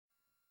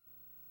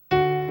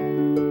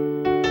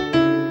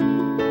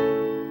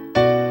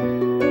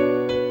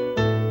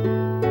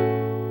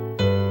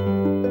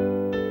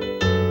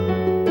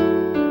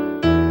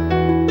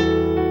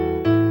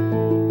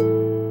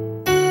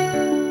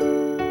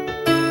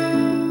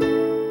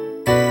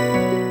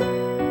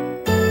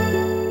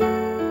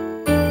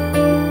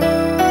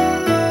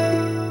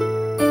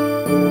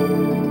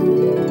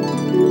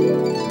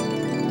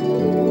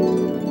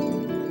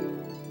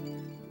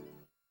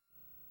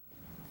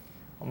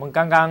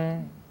刚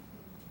刚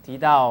提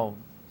到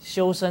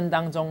修身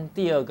当中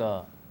第二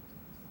个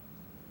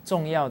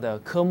重要的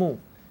科目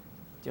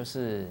就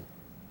是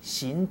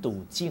行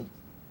笃敬，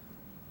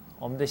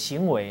我们的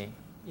行为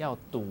要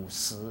笃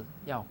实，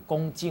要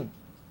恭敬。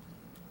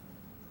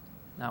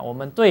那我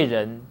们对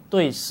人、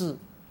对事、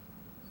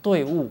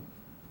对物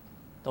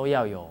都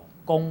要有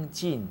恭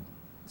敬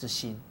之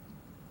心。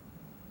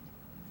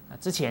那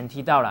之前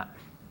提到了，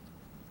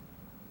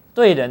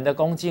对人的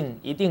恭敬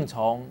一定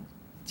从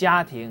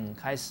家庭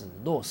开始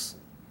落实。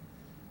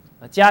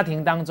家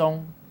庭当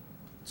中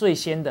最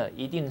先的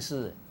一定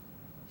是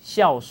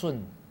孝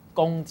顺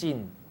恭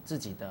敬自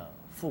己的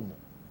父母，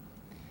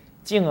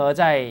进而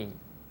再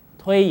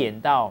推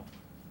演到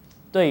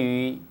对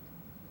于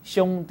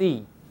兄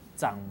弟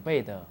长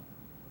辈的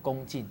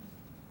恭敬。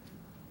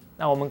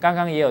那我们刚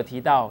刚也有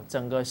提到，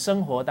整个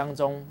生活当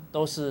中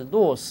都是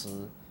落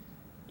实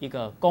一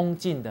个恭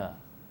敬的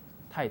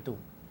态度。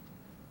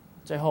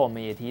最后我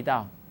们也提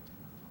到，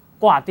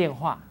挂电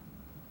话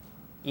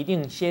一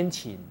定先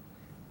请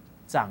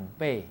长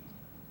辈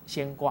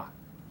先挂，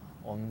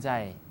我们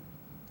再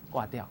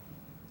挂掉。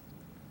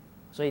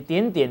所以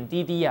点点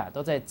滴滴啊，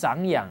都在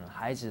长养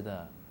孩子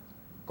的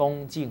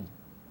恭敬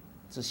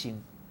之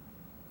心。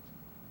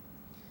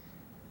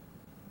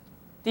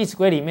《弟子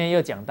规》里面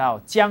又讲到，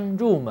将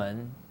入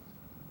门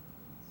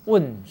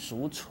问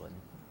孰存。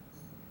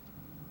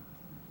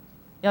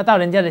要到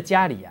人家的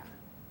家里啊，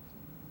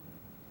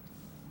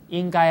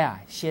应该啊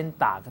先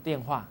打个电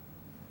话，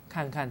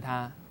看看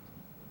他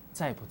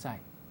在不在。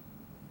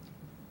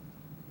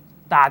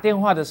打电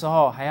话的时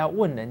候还要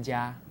问人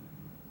家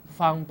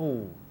方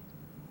不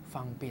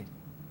方便。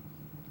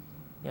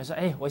你要说，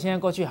我现在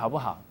过去好不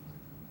好？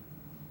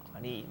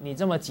你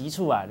这么急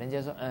促啊，人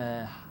家说，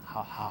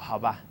好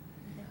吧。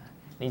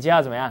你就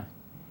要怎么样？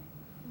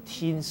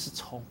听是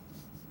冲，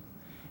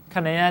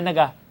看人家那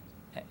个，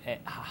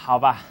好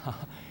吧，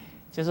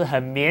就是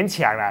很勉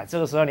强啦。这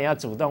个时候你要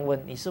主动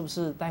问，你是不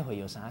是待会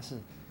有啥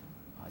事？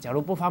假如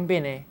不方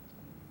便呢，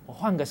我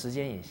换个时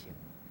间也行。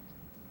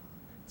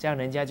这样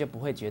人家就不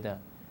会觉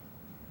得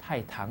太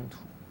唐突。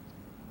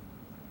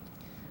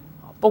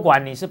不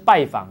管你是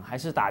拜访还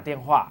是打电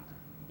话，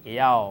也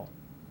要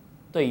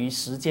对于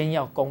时间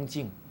要恭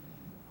敬，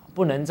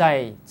不能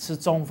在吃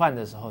中饭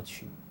的时候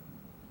去。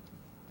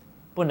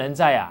不能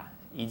在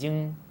已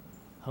经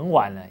很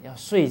晚了要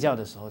睡觉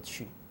的时候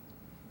去，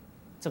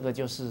这个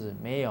就是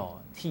没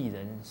有替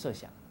人设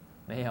想，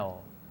没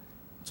有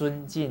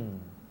尊敬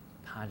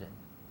他人。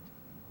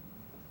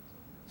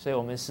所以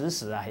我们时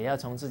时也要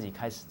从自己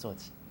开始做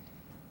起。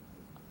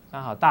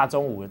刚好大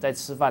中午在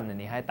吃饭呢，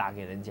你还打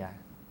给人家，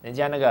人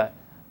家那个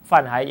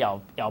饭还咬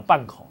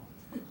半口，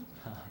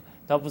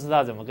都不知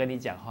道怎么跟你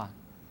讲话。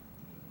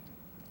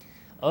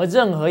而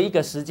任何一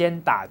个时间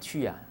打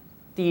去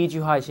第一句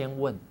话先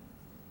问，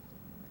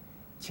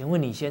请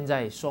问你现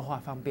在说话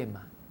方便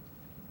吗？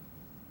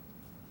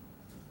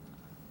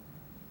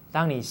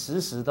当你时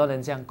时都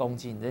能这样恭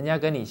敬，人家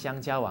跟你相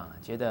交往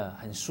觉得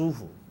很舒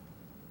服，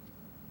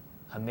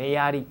很没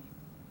压力。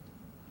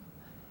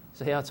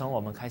所以要从我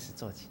们开始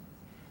做起。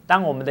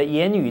当我们的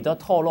言语都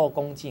透露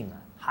恭敬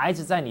孩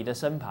子在你的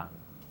身旁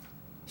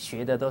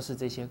学的都是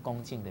这些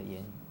恭敬的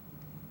言语。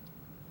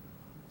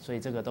所以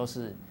这个都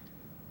是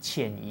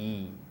潜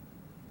移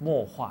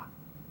默化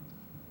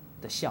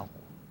的效果。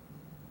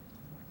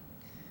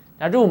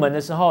那入门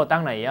的时候，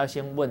当然也要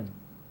先问，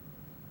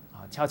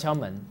敲敲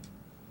门，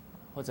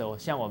或者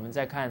像我们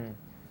在看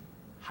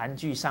韩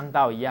剧《商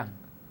道》一样，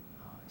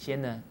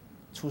先呢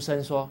出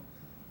声说：“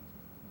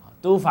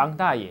都房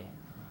大爷，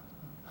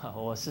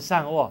我是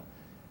上卧。”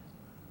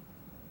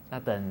那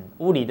等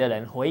屋里的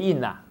人回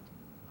应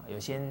有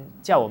先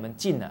叫我们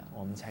进了，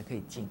我们才可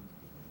以进。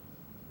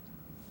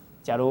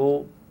假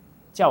如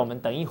叫我们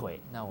等一会，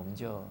那我们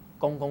就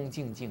恭恭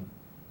敬敬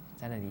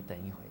在那里等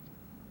一会。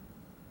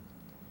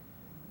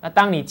那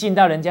当你进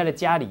到人家的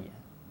家里，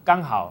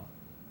刚好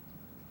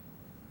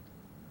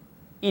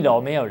一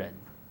楼没有人，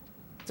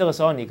这个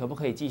时候你可不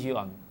可以继续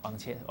往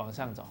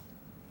上走？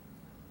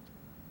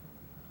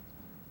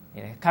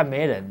你看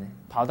没人，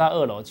跑到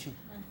2楼去，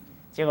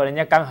结果人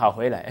家刚好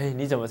回来，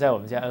你怎么在我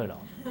们家2楼？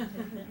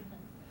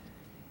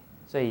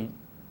所以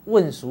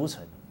问孰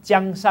存，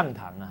将上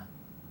堂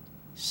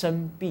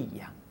身必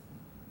扬。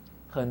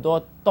很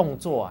多动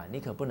作你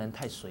可不能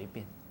太随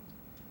便，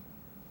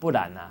不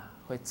然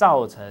会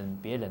造成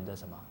别人的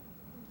什么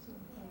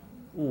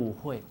误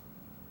会。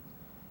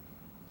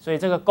所以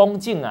这个恭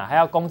敬还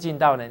要恭敬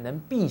到能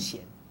避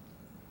嫌，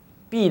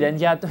避人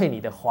家对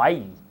你的怀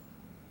疑。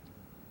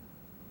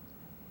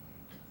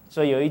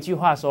所以有一句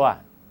话说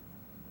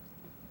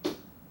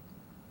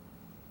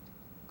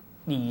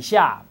李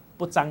下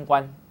不沾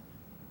官，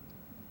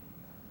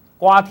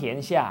瓜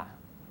田下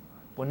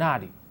不纳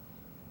履。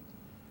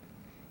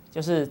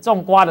就是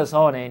种瓜的时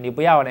候呢，你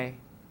不要呢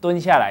蹲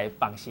下来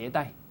绑鞋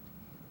带，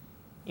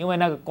因为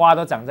那个瓜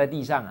都长在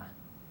地上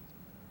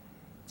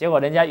结果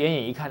人家远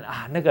远一看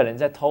那个人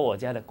在偷我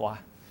家的瓜。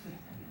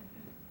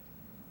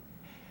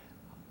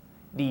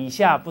李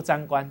下不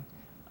沾官，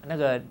那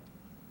个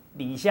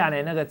底下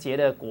呢那个结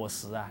的果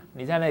实啊，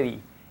你在那里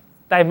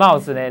戴帽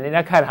子呢，人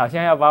家看好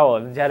像要把我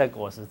们家的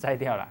果实摘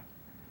掉了，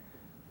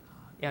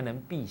要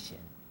能避嫌。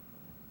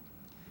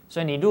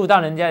所以你入到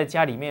人家的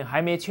家里面，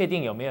还没确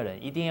定有没有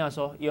人，一定要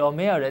说有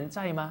没有人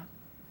在吗？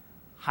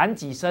喊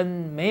几声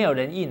没有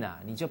人应啊，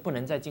你就不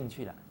能再进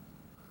去了。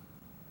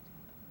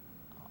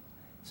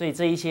所以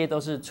这一些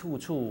都是处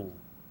处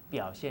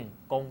表现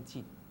恭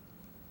敬。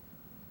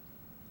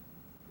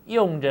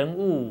用人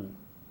物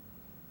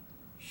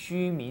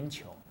须明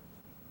求，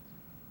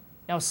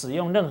要使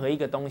用任何一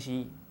个东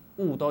西，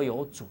物都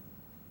有主，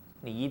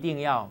你一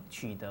定要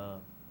取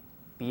得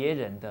别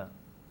人的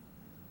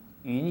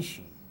允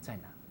许在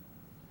哪。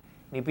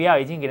你不要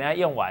已经给人家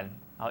用完，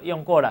好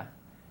用过了，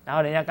然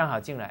后人家刚好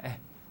进来，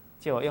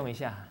借我用一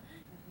下，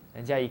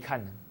人家一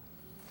看呢，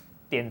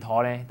点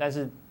头呢，但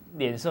是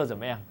脸色怎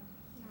么样？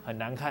很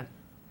难看。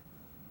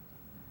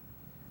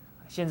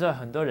现在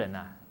很多人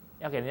啊，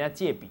要给人家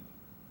借笔，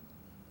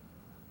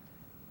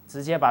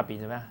直接把笔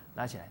怎么样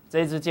拿起来？这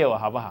一支借我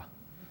好不好？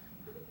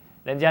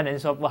人家能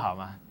说不好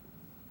吗？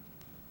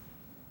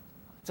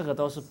这个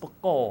都是不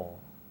够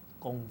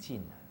恭敬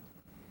的，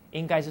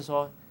应该是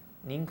说，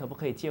您可不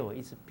可以借我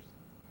一支笔？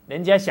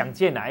人家想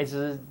借哪一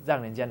支，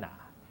让人家拿，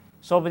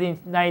说不定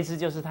那一支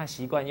就是他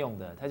习惯用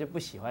的，他就不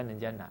喜欢人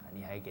家拿，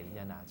你还给人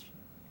家拿去。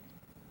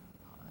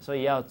所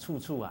以要处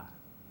处啊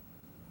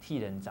替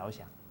人着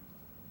想，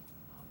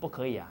不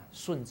可以啊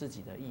顺自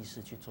己的意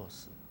识去做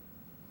事。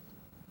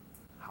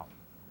好，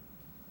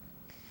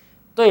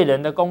对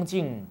人的恭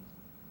敬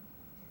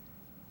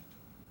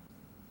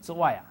之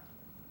外啊，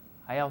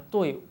还要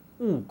对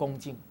物恭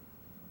敬。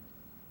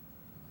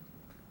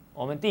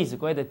我们《弟子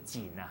规》的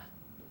谨啊，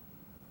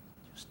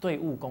就是对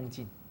物恭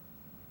敬。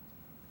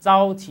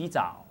朝起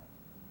早，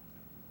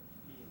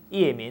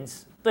夜眠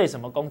迟，对什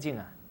么恭敬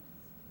啊？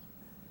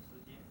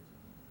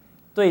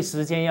对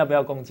时间要不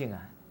要恭敬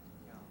啊？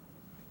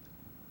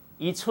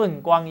一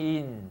寸光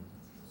阴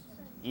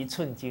一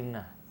寸金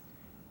啊，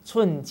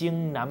寸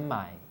金难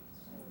买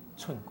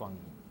寸光阴。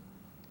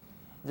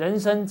人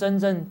生真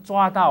正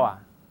抓到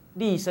啊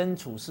立身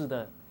处世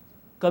的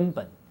根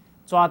本，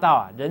抓到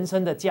啊人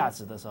生的价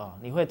值的时候，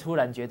你会突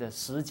然觉得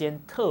时间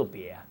特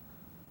别啊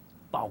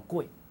宝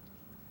贵，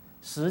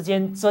时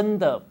间真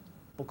的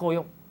不够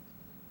用，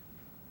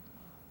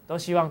都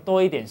希望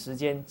多一点时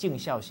间尽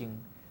孝心，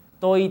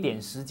多一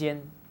点时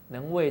间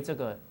能为这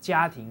个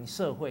家庭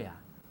社会啊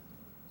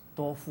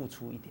多付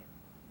出一点，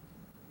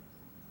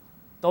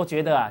都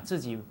觉得啊自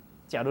己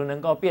假如能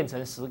够变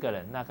成10个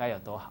人，那该有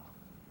多好。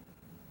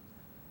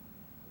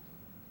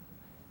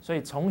所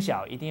以从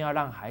小一定要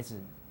让孩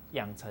子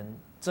养成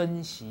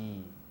珍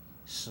惜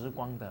时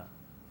光的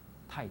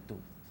态度。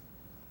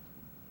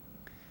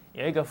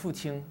有一个父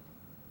亲，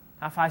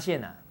他发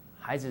现啊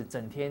孩子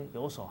整天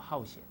游手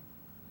好闲，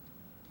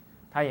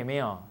他也没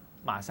有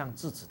马上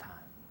制止他。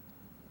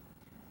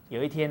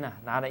有一天呢，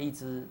拿了一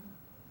支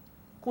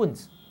棍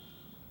子，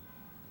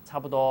差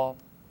不多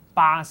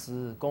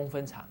80公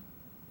分长，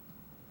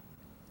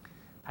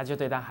他就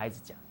对他孩子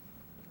讲，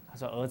他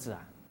说：“儿子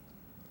啊，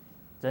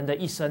人的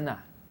一生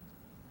啊，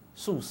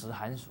数十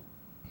寒暑，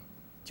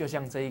就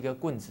像这一个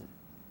棍子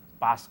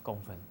80公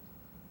分，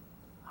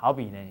好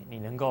比呢，你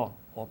能够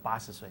活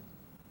80岁。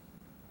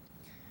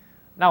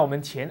那我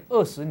们前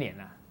20年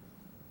啊，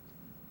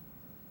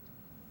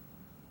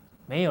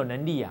没有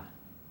能力啊，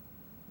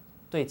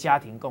对家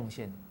庭贡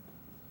献，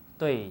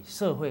对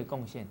社会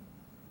贡献，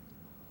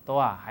都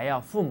啊还要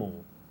父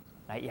母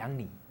来养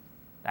你，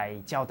来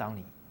教导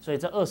你，所以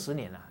这20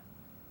年啊，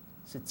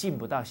是尽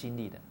不到心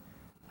力的。”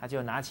他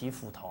就拿起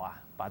斧头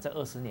啊，把这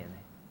20年呢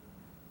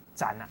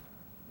斩了，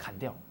砍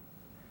掉。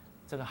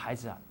这个孩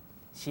子啊，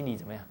心里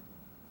怎么样？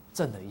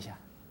震了一下。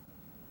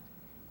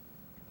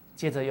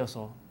接着又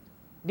说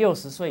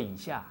，60岁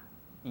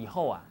以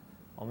后啊，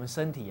我们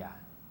身体啊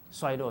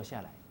衰落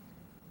下来，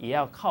也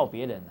要靠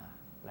别人啊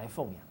来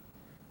奉养，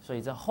所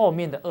以这后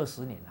面的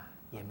20年啊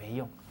也没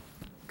用，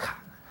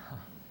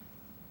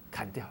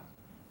砍掉。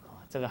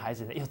这个孩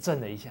子呢又震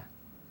了一下。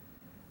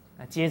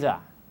那接着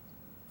啊，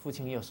父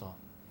亲又说，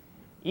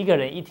一个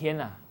人一天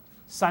啊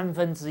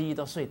1/3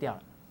都睡掉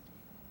了，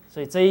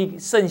所以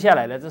剩下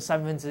来的这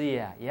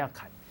1/3啊也要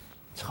砍，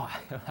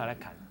要把它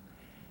砍。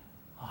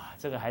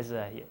这个孩子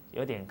啊也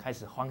有点开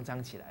始慌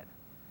张起来了。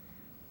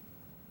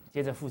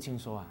接着父亲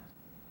说啊，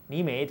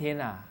你每一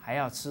天啊还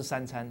要吃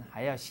3餐，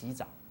还要洗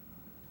澡，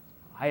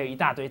还有一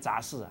大堆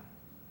杂事啊，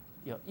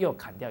又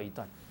砍掉一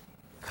段，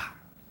咔。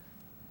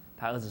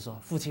他儿子说：“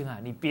父亲啊，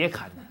你别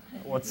砍了，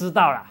我知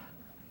道了。”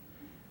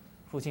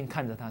父亲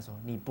看着他说：“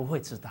你不会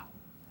知道，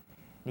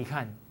你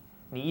看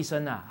你一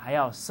生啊还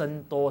要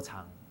生多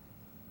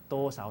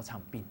少场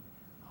病，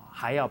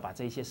还要把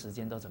这些时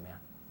间都怎么样，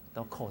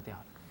都扣掉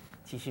了，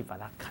继续把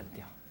它砍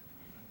掉。”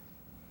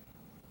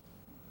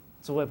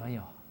诸位朋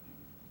友，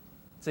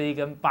这一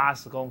根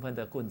80公分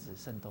的棍子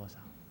剩多少？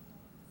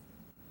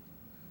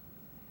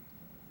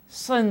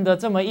剩的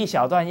这么一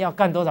小段要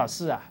干多少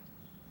事啊？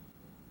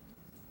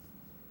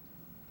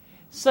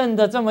剩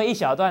的这么一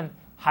小段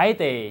还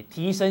得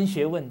提升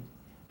学问，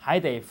还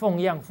得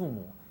奉养父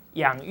母，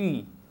养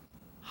育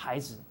孩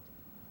子，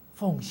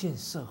奉献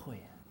社会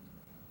啊，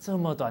这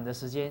么短的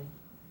时间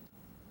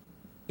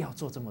要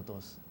做这么多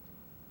事，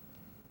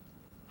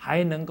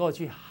还能够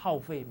去耗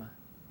费吗？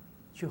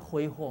去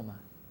挥霍吗？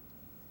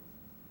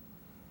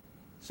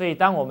所以，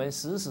当我们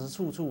时时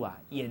处处啊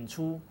演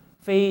出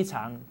非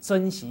常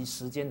珍惜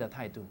时间的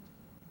态度，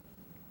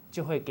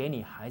就会给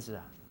你孩子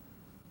啊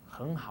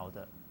很好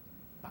的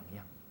榜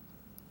样。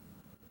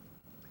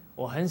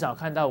我很少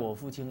看到我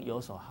父亲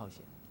游手好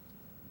闲，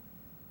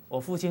我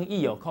父亲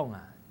一有空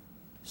啊，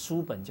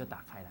书本就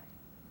打开来。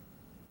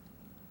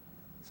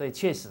所以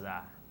确实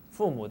啊，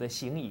父母的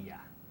行仪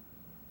啊，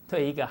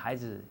对一个孩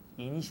子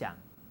影响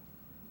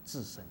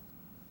至深。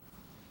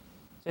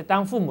所以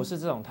当父母是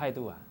这种态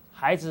度啊，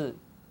孩子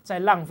在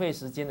浪费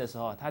时间的时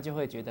候，他就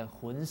会觉得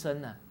浑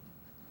身啊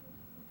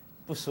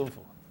不舒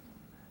服。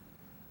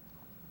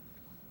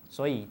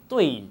所以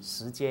对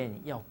时间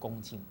要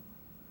恭敬。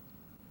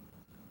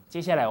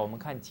接下来我们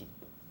看景，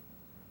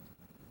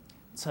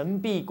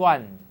晨必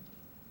冠，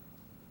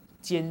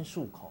兼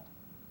漱口，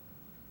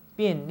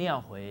便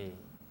尿回，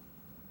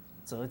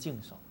则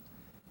净手。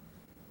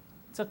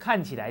这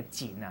看起来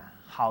景啊，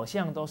好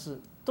像都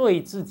是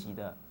对自己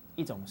的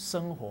一种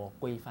生活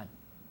规范。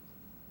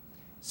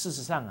事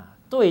实上啊，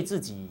对自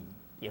己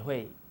也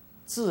会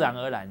自然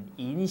而然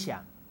影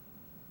响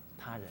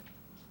他人。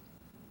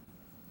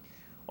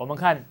我们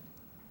看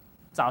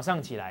早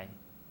上起来，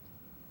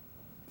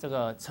这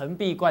个晨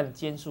必冠，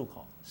兼漱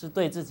口，是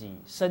对自己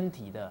身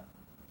体的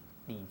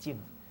礼敬，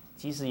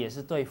其实也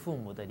是对父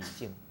母的礼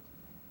敬。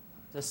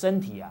这身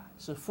体啊，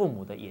是父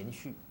母的延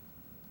续。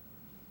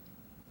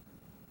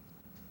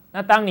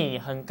那当你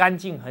很干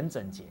净、很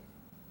整洁，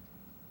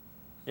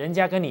人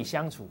家跟你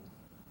相处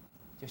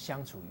就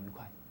相处愉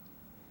快。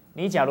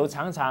你假如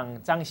常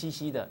常脏兮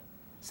兮的，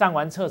上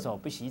完厕所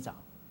不洗澡，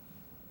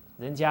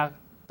人家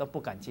都不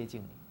敢接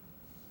近你，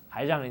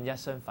还让人家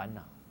生烦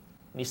恼。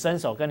你伸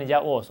手跟人家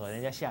握手，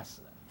人家吓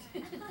死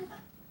了。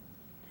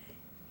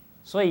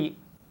所以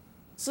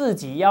自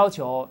己要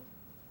求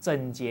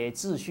整洁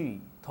秩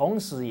序，同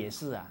时也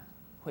是啊，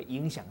会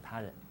影响他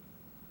人，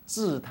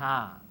治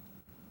他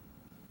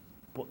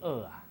不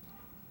恶啊。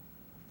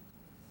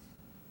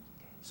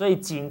所以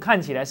景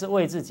看起来是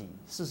为自己，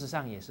事实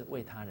上也是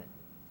为他人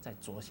在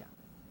着想，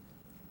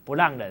不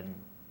让人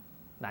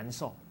难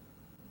受，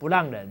不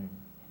让人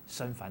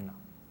生烦恼。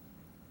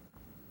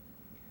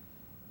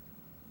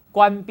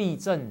冠必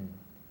正，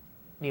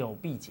纽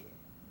必洁，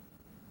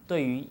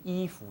对于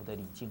衣服的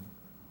礼敬，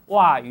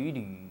袜与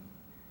履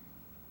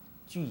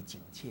俱紧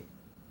切。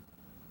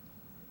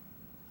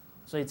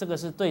所以这个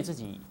是对自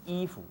己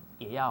衣服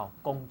也要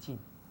恭敬。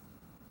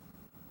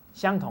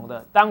相同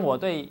的，当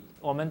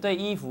我们对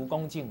衣服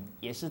恭敬，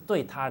也是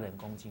对他人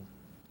恭敬。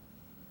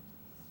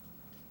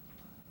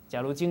假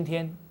如今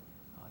天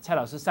蔡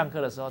老师上课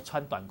的时候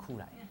穿短裤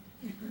来，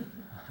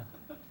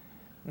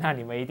那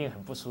你们一定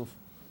很不舒服，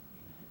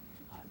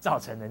造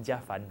成人家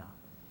烦恼，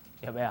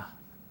有没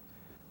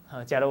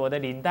有？假如我的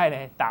领带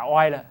呢打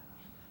歪了，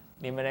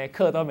你们呢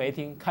课都没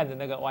听，看着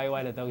那个歪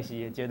歪的东西，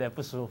也觉得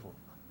不舒服。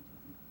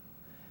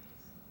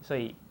所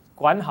以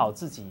管好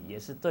自己也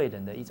是对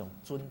人的一种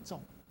尊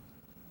重。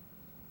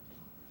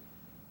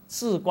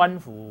置冠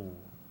服，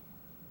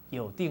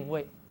有定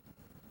位，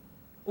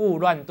勿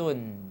乱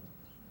顿，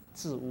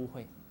自污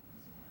秽。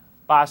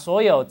把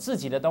所有自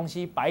己的东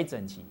西摆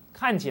整齐，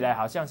看起来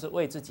好像是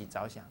为自己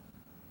着想，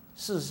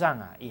事实上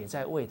啊，也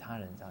在为他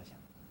人着想。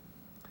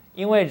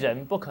因为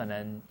人不可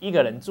能一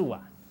个人住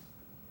啊，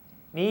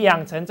你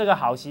养成这个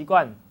好习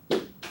惯，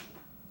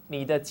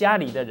你的家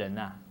里的人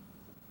啊，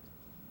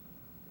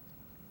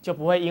就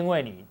不会因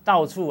为你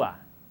到处啊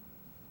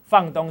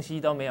放东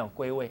西都没有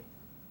归位，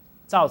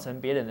造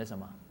成别人的什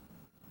么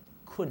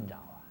困扰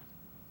啊。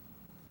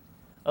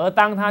而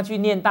当他去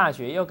念大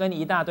学，又跟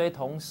一大堆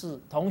同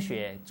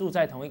学住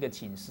在同一个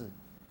寝室，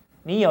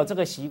你有这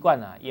个习惯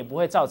啊，也不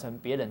会造成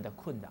别人的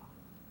困扰。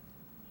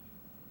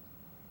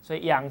所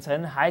以养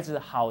成孩子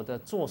好的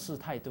做事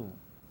态度，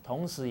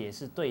同时也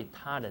是对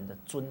他人的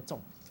尊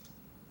重。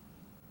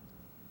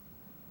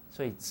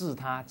所以治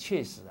他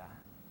确实啊，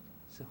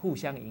是互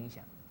相影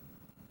响，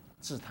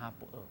治他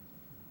不恶。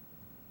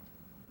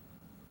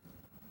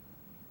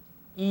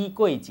衣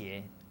贵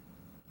洁，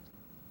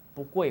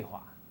不贵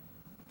华，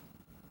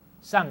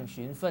上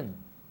循分，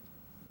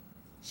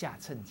下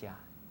称家。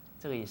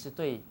这个也是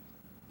对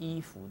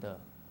衣服的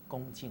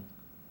恭敬，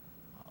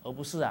而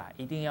不是啊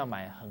一定要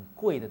买很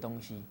贵的东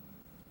西。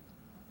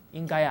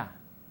应该啊，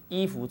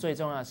衣服最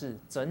重要的是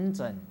整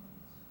整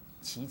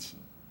齐齐。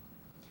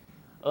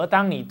而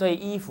当你对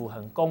衣服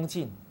很恭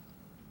敬，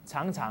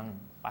常常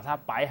把它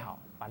摆好，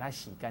把它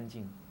洗干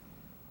净，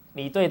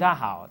你对它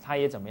好，它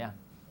也怎么样？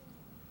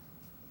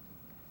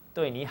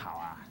对你好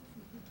啊。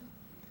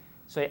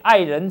所以爱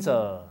人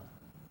者，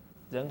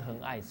人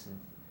恒爱之；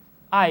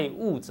爱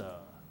物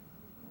者，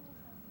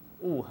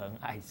物恒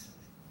爱之。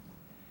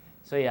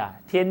所以啊，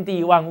天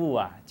地万物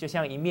啊，就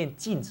像一面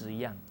镜子一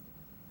样，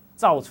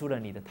照出了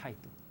你的态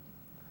度。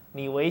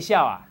你微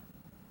笑啊，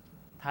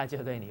他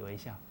就对你微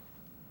笑；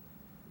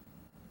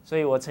所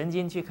以我曾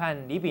经去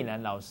看李炳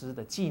南老师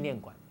的纪念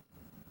馆，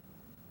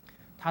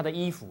他的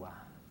衣服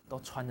啊都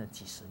穿了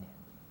几十年，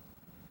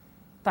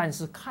但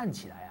是看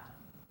起来啊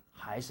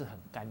还是很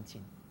干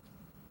净，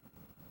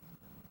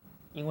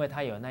因为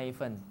他有那一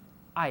份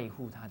爱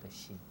护他的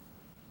心。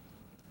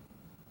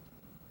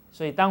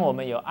所以当我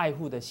们有爱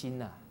护的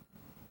心啊，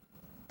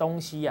东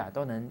西啊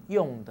都能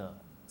用得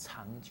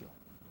长久。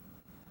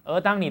而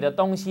当你的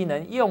东西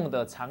能用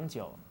得长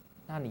久，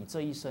那你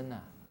这一生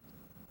啊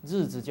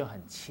日子就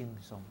很轻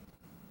松，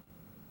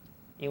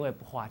因为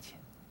不花钱，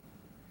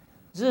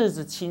日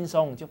子轻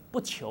松就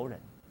不求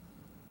人。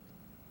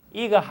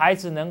一个孩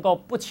子能够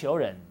不求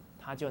人，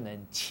他就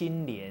能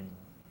清廉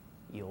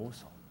有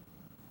手。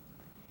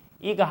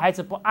一个孩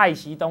子不爱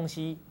惜东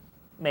西，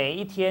每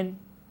一天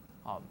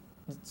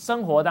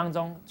生活当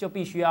中就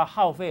必须要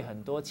耗费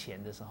很多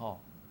钱的时候，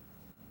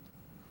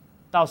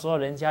到时候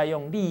人家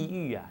用利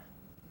欲啊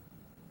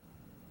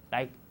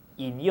来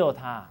引诱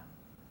他，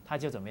他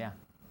就怎么样？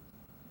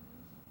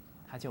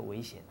他就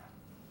危险了。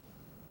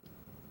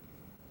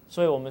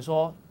所以我们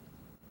说，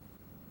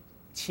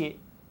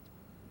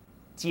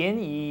俭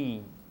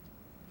以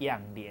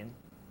养廉，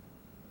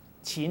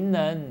勤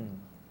能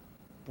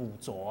补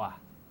拙啊。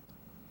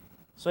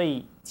所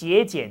以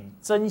节俭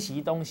珍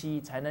惜东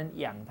西，才能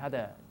养他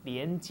的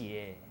廉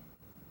洁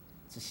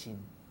之心。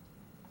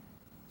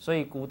所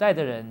以古代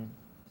的人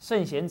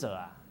圣贤者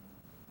啊，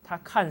他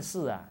看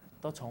事啊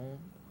都从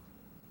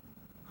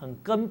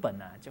很根本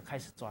啊就开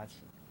始抓起。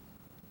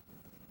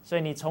所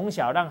以你从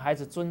小让孩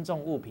子尊重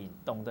物品，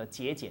懂得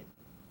节俭，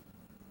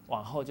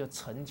往后就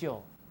成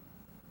就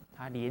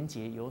他廉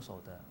洁有守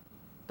的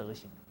德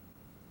行。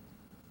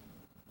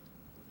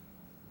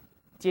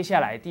接下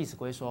来《弟子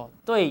规》说：“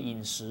对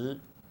饮食，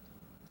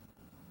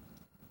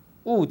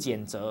勿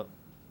俭则，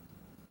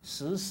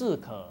食适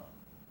可，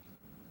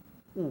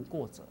勿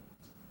过则。”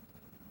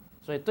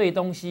所以对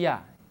东西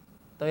啊，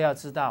都要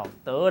知道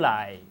得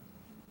来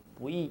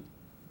不易，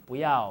不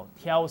要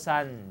挑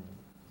三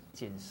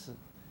拣四。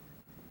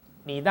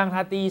你让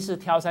他第一次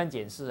挑三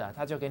拣四啊，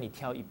他就给你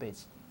挑一辈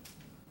子。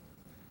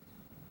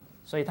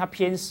所以他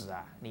偏食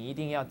啊，你一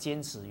定要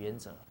坚持原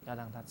则，要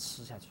让他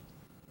吃下去。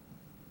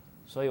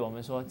所以我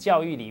们说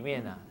教育里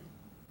面啊，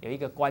有一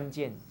个关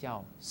键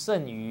叫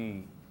胜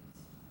于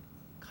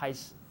开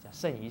始，叫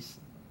胜于始，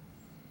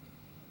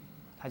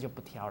他就不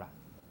挑了。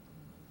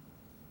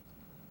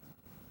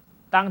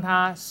当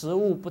他食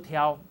物不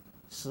挑，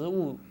食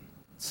物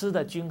吃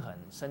得均衡，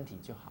身体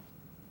就好。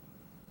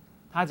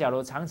他假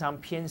如常常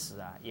偏食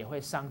啊，也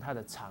会伤他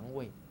的肠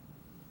胃。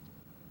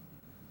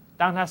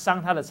当他伤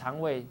他的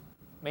肠胃，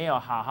没有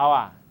好好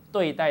啊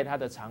对待他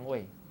的肠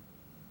胃，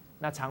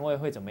那肠胃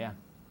会怎么样？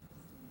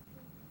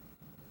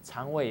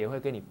肠胃也会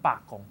跟你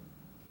罢工，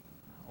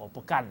我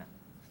不干了。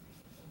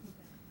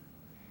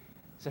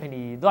所以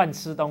你乱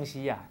吃东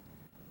西呀，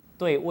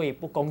对胃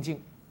不恭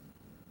敬，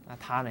那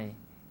他呢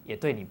也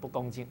对你不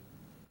恭敬。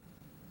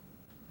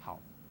好，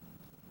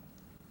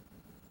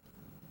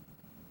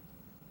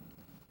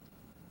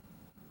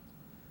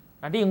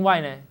那另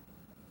外呢，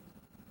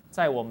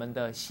在我们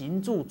的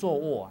行住坐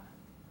卧啊，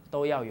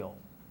都要有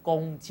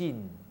恭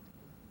敬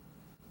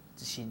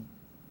之心。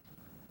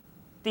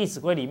《弟子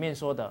规》里面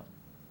说的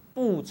“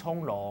步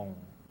从容，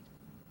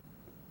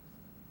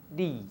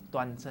立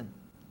端正”。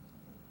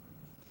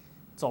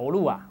走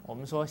路啊，我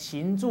们说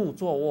行住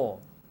坐卧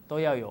都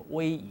要有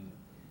威仪，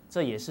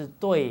这也是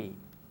对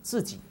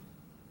自己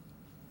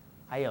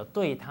还有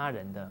对他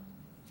人的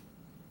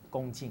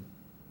恭敬。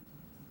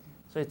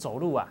所以走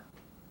路啊，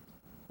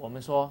我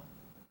们说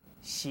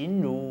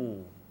行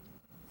如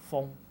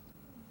风，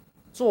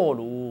坐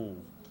如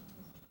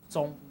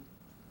钟，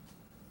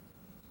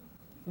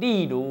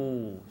立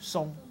如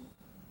松，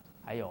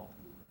还有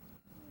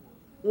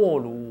卧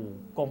如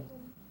弓。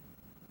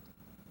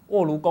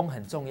卧如弓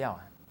很重要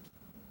啊。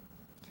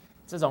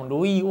这种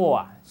如意卧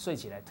啊，睡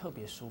起来特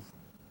别舒服，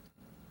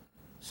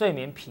睡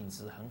眠品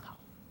质很好。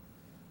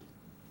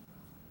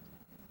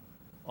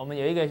我们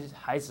有一个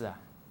孩子啊，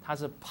他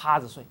是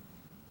趴着睡，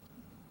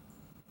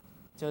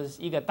就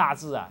是一个大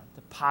字啊，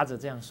趴着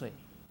这样睡。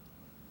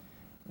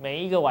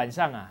每一个晚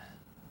上啊，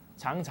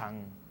常常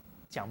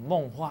讲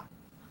梦话，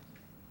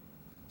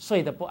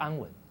睡得不安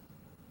稳。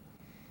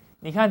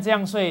你看这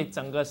样睡，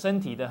整个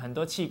身体的很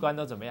多器官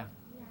都怎么样？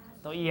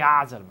都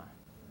压着了嘛。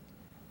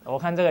我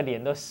看这个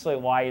脸都睡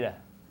歪了。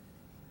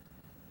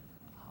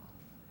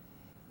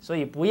所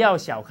以不要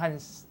小看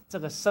这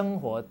个生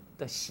活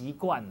的习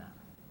惯啊，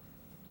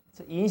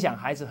这影响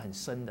孩子很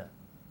深的，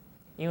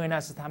因为那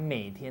是他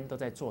每天都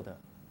在做的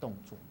动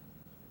作。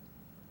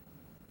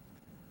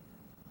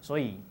所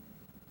以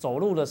走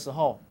路的时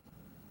候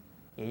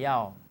也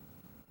要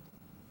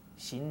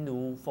行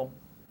如风，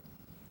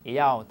也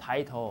要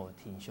抬头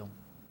挺胸。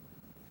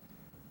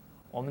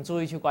我们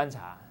注意去观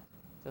察，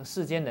这个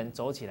世间人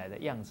走起来的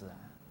样子啊，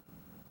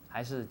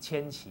还是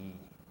千奇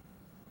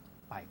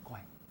百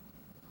怪。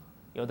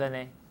有的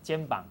呢，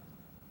肩膀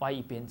歪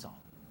一边走，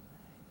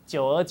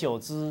久而久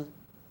之，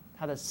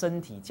他的身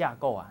体架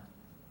构啊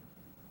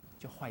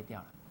就坏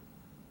掉了，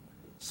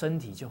身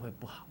体就会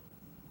不好。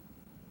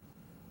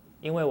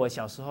因为我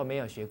小时候没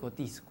有学过《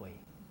弟子规》，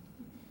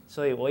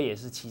所以我也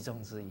是其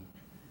中之一。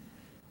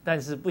但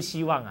是不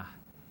希望啊，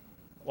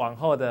往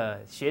后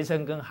的学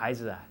生跟孩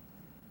子啊，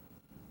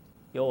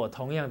有我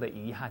同样的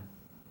遗憾。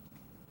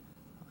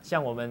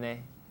像我们呢，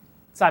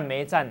站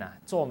没站啊，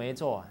坐没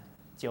坐啊，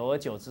久而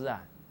久之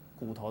啊，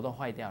骨头都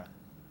坏掉了。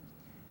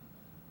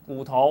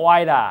骨头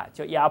歪了，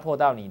就压迫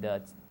到你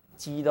的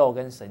肌肉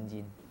跟神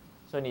经，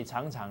所以你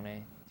常常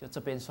呢，就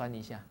这边酸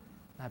一下，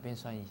那边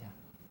酸一下。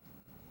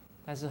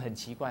但是很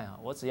奇怪啊，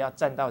我只要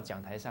站到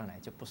讲台上来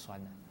就不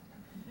酸了，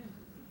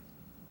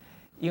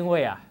因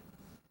为啊，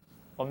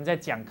我们在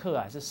讲课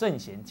啊是圣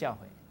贤教诲，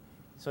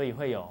所以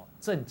会有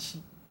正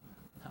气，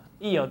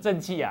一有正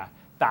气啊，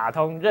打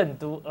通任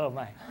督二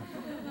脉。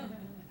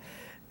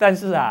但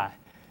是啊，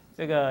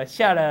这个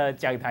下了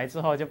讲台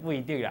之后就不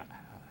一定了。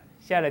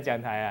下了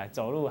讲台啊，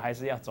走路还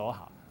是要走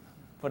好，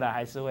不然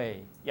还是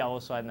会腰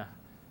酸啊、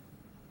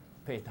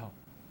背痛。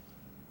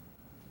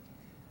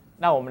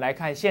那我们来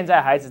看，现在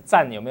孩子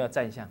站有没有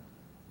站相？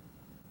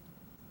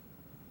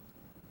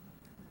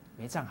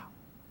没站好，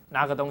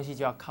拿个东西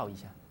就要靠一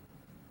下。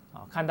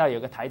看到有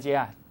个台阶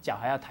啊，脚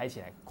还要抬起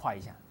来跨一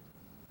下，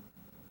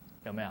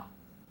有没有？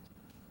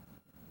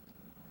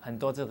很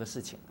多这个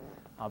事情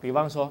比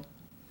方说，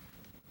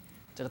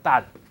这个大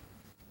人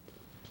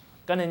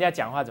跟人家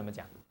讲话怎么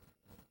讲？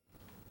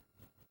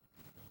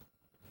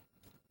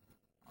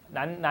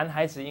男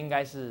孩子应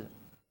该是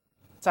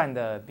站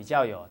得比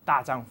较有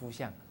大丈夫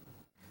相，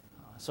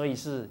所以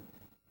是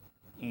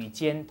与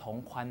肩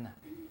同宽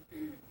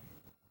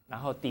然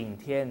后顶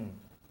天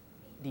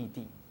立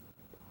地。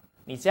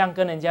你这样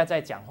跟人家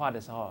在讲话的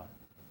时候，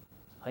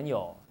很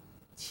有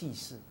气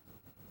势，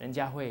人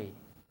家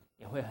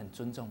也会很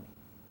尊重你。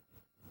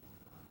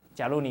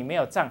假如你没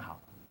有站好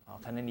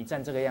可能你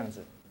站这个样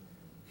子，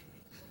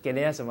给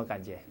人家什么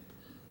感觉？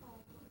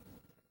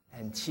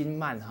很轻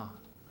慢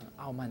很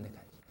傲慢的感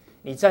觉。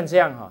你站这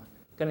样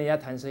跟人家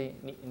谈生意，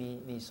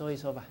你说一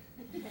说吧，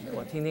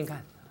我听听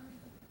看。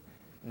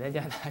人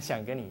家他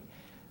想跟你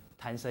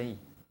谈生意。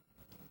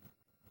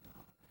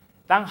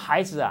当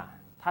孩子啊，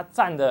他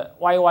站的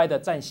歪歪的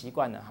站习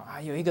惯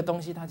了有一个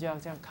东西他就要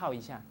这样靠一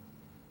下，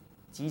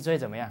脊椎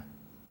怎么样？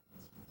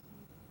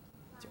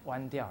就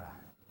弯掉了，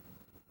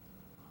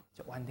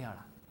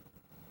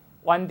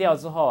弯掉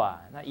之后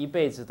啊，那一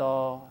辈子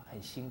都很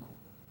辛苦。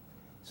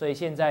所以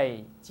现在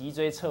脊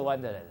椎侧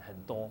弯的人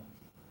很多。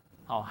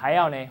还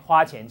要呢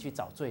花钱去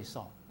找罪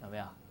受，有没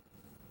有？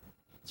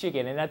去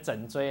给人家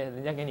整椎，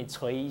人家给你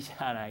捶一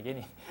下来，给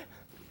你，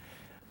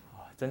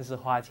真是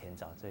花钱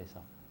找罪受。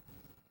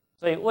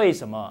所以为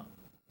什么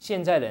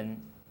现在人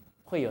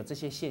会有这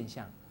些现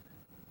象？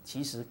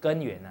其实根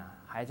源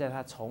还在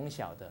他从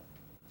小的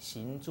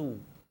行住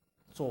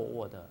坐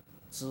卧的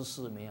姿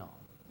势没有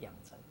养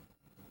成。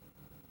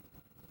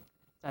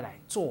再来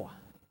坐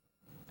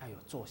要有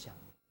坐相。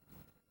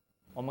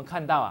我们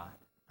看到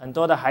很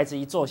多的孩子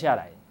一坐下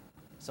来，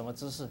什么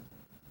姿势？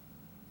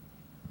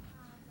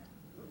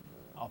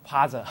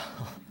趴着，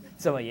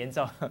这么严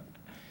重？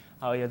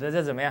有的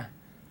这怎么样？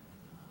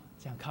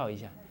这样靠一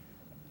下，《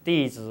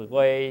弟子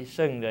规》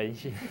圣人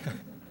心。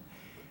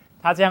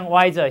他这样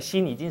歪着，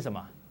心已经什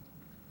么？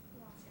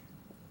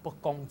不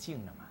恭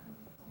敬了嘛。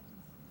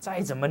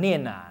再怎么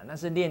念那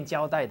是练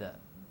交代的，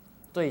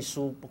对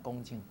书不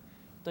恭敬，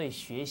对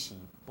学习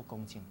不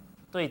恭敬，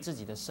对自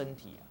己的身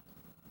体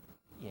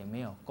也没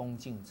有恭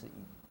敬之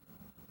意。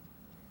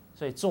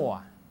所以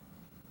坐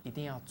一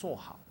定要坐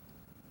好，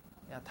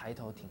要抬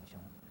头挺胸，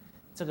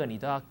这个你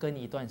都要跟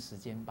一段时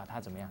间把它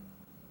怎么样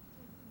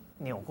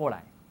扭过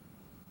来，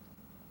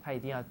它一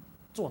定要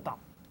做到。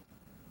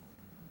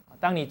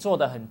当你做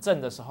得很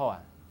正的时候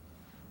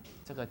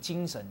这个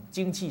精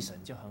气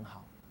神就很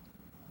好，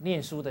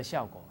念书的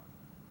效果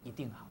一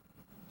定好。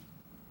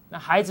那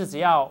孩子只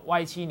要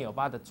歪七扭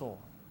八的做，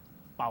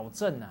保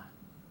证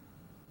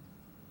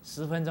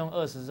10分钟、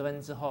20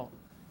分之后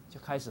就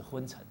开始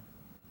昏沉。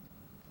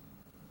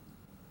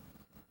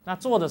那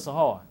做的时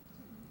候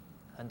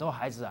很多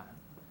孩子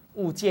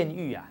勿见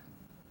欲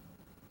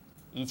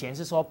以前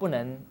是说不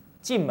能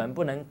进门，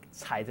不能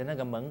踩着那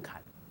个门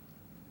槛，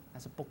那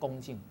是不恭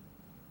敬。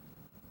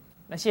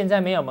那现在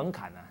没有门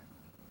槛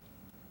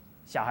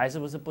小孩是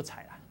不是不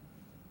踩了？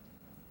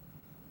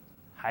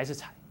还是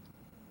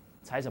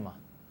踩什么？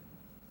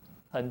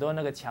很多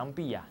那个墙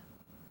壁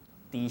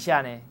底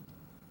下呢，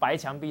白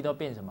墙壁都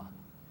变什么？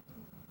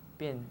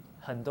变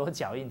很多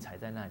脚印踩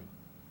在那里，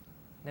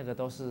那个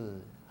都是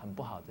很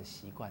不好的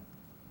习惯。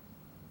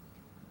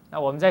那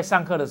我们在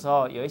上课的时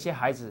候，有一些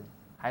孩子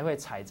还会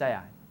踩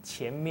在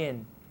前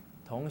面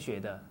同学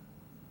的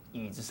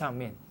椅子上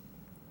面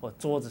或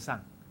桌子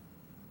上，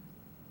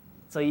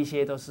这一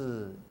些都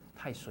是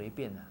太随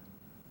便了，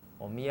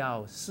我们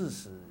要适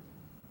时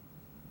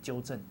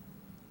纠正。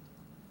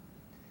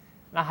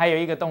那还有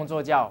一个动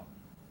作叫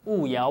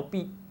勿摇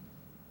臂，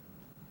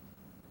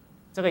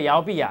这个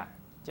摇臂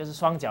就是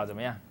双脚怎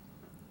么样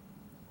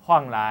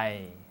晃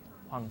来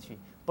晃去，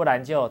不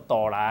然就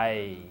抖来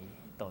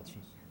抖去。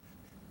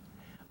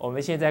我们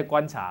现在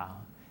观察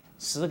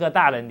10个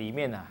大人里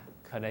面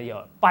可能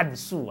有半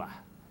数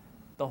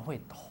都会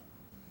抖。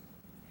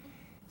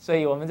所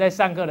以我们在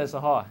上课的时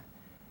候啊，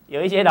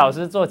有一些老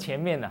师坐前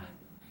面啊，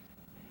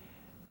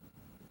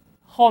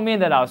后面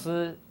的老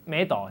师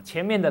没抖，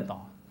前面的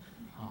抖，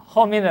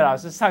后面的老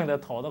师上的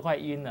头都快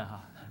晕了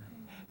哈，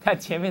看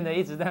前面的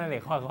一直在那里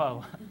晃晃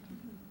晃，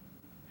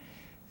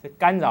是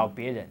干扰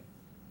别人，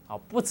好，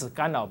不止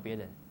干扰别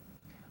人，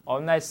我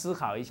们来思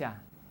考一下，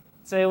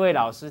这位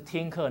老师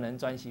听课能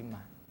专心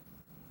吗？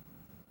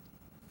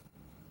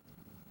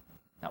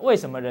那为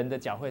什么人的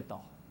脚会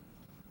抖？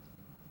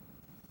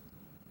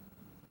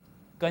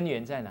根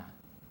源在哪？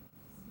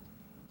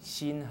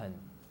心很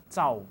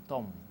躁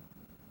动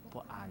不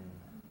安，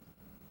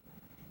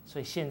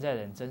所以现在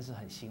人真是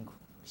很辛苦，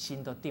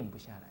心都定不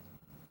下来。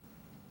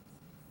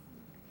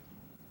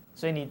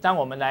所以当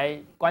我们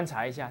来观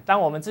察一下，当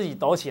我们自己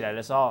抖起来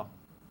的时候，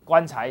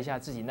观察一下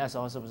自己那时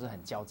候是不是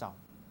很焦躁，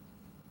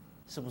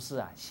是不是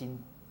啊心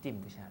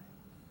定不下来？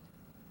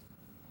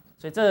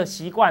所以这个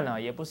习惯呢，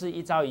也不是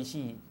一朝一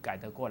夕改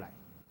得过来，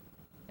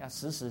要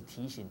时时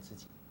提醒自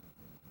己。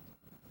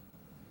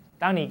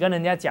当你跟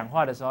人家讲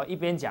话的时候，一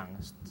边讲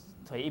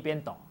腿一边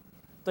抖，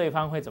对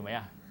方会怎么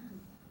样？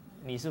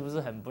你是不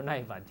是很不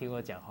耐烦听我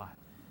讲话？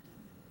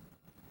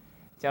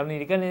假如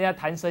你跟人家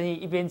谈生意，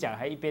一边讲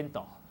还一边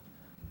抖，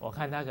我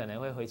看他可能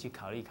会回去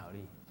考虑考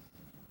虑。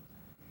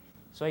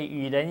所以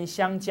与人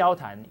相交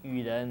谈，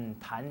与人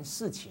谈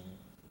事情、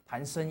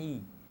谈生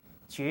意，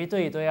绝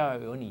对都要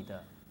有你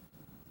的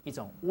一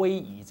种威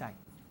仪在。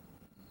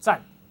站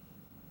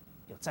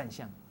有站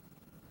相，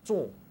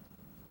坐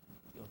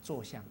有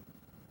坐相，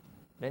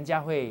人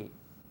家会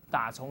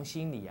打从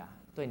心里啊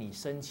对你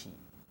升起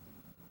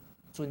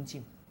尊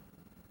敬、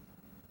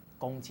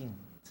恭敬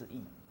之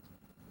意。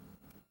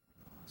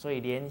所以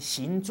连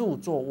行住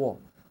坐卧，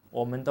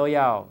我们都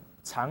要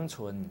常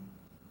存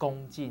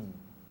恭敬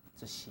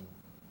之心。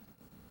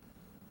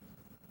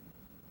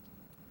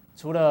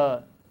除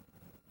了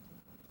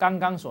刚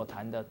刚所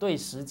谈的对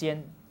时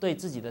间、对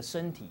自己的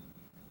身体、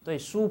对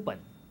书本、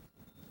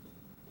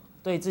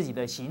对自己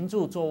的行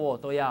住坐卧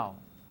都要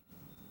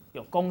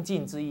有恭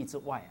敬之意之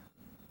外啊，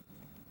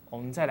我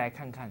们再来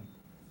看看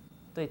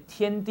对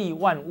天地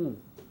万物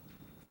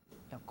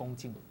要恭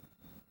敬。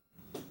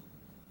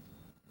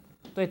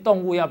对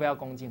动物要不要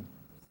恭敬？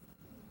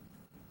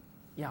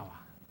要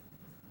啊！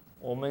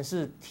我们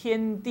是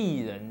天地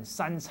人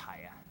三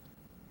才啊，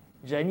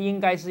人应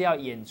该是要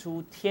演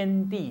出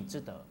天地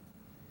之德，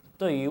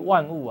对于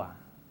万物啊，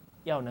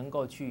要能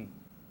够去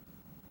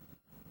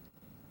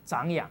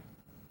长养，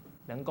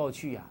能够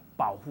去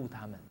保护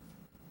它们。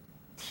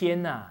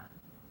天啊，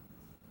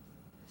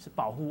是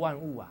保护万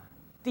物啊；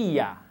地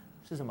啊，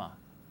是什么？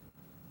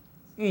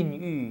孕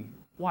育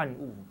万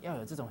物，要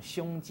有这种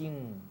胸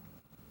襟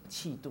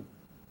气度。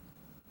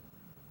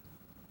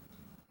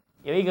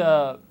有一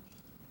个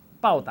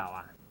报道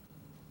啊，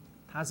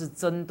它是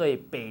针对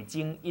北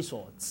京一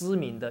所知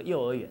名的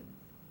幼儿园。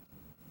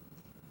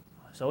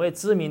所谓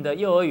知名的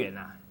幼儿园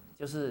啊，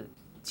就是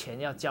钱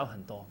要交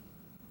很多。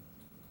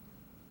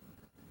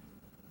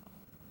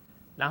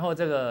然后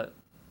这个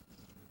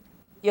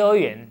幼儿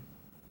园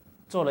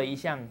做了一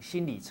项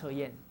心理测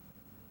验，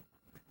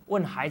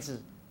问孩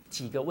子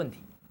几个问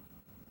题。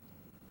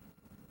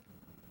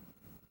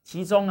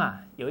其中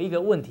啊有一个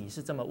问题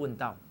是这么问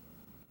到：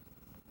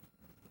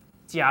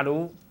假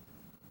如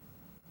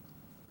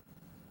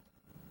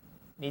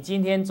你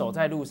今天走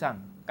在路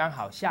上，刚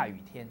好下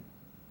雨天，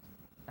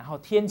然后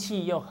天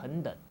气又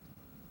很冷，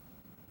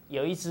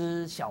有一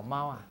只小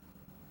猫啊，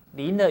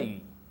淋了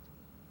雨，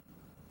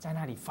在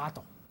那里发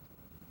抖，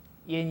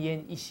奄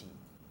奄一息。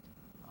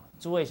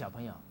诸位小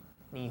朋友，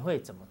你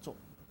会怎么做？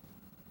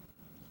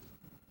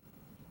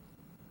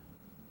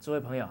诸位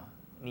朋友，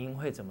您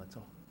会怎么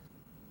做？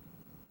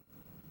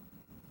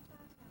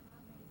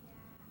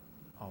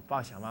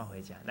抱小猫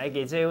回家，来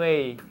给这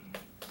位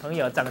朋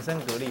友掌声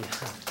鼓励，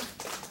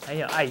很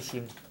有爱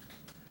心。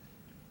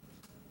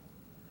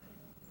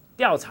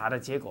调查的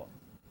结果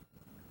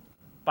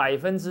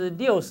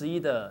，61%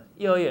的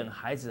幼儿园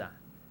孩子啊，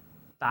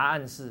答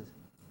案是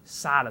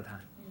杀了他。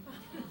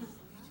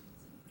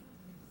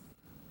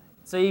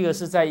这一个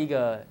是在一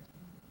个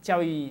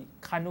教育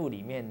刊物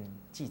里面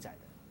记载的，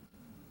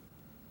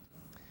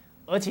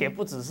而且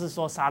不只是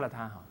说杀了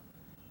他哈，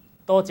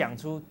都讲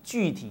出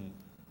具体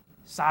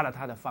杀了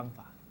他的方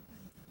法。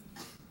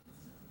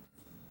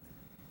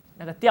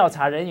那个调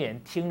查人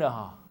员听了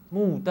哈，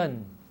目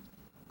瞪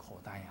口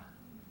呆啊，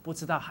不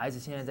知道孩子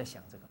现在在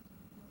想这个。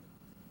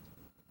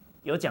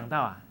有讲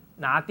到啊，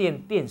拿电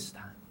电死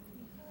他，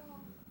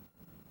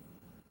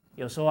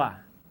有说啊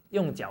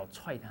用脚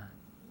踹他，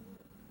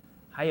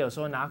还有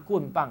说拿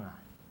棍棒啊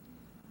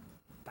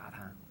打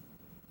他。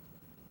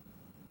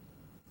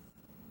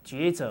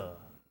觉者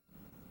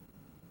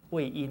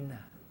为因啊，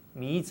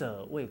迷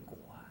者为果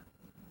啊。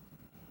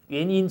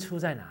原因出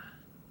在哪？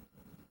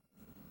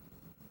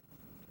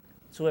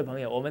诸位朋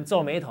友，我们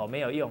皱眉头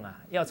没有用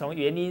啊，要从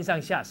原因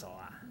上下手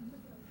啊，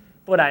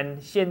不然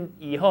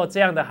以后这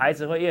样的孩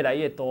子会越来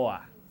越多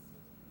啊。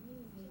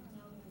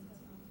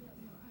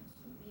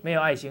没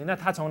有爱心，那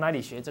他从哪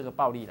里学这个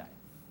暴力来？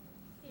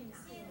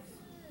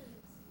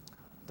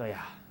对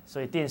呀，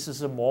所以电视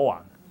是魔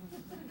王。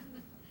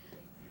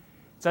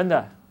真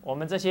的，我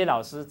们这些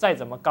老师再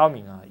怎么高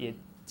明啊，也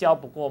教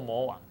不过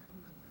魔王。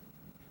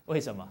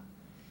为什么？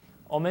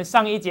我们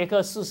上一节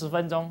课40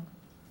分钟，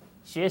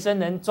学生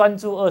能专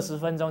注20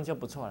分钟就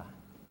不错了。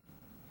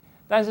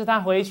但是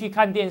他回去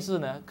看电视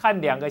呢，看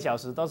2个小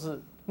时都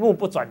是目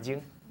不转睛。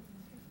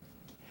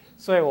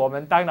所以我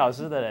们当老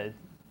师的人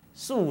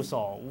束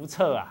手无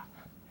策啊，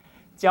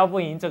教不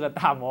赢这个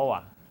大魔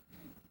王。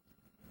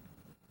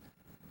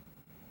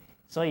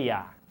所以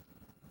啊，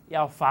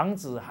要防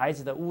止孩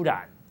子的污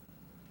染，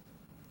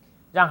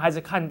让孩子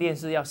看电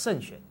视要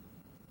慎选，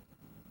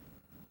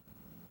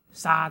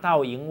杀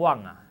盗淫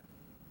妄啊，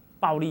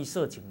暴力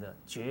色情的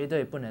绝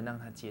对不能让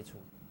他接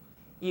触。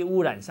一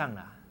污染上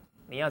了，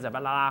你要怎么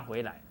拉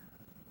回来？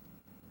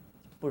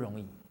不容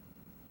易。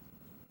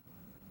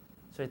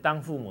所以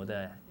当父母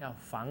的要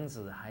防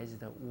止孩子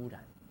的污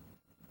染。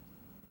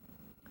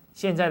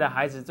现在的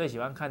孩子最喜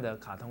欢看的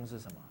卡通是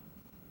什么？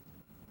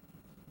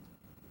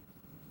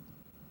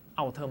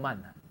奥特曼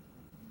啊，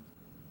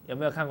有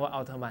没有看过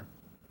奥特曼？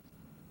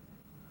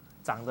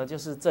长得就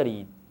是这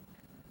里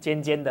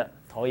尖尖的，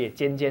头也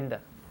尖尖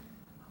的，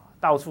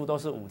到处都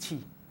是武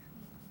器。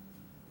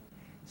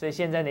所以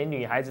现在连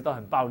女孩子都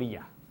很暴力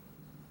啊。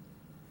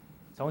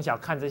从小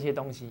看这些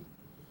东西，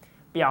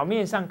表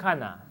面上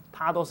看啊，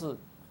他都是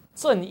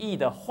正义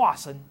的化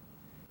身，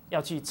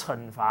要去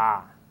惩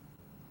罚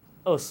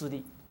恶势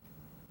力。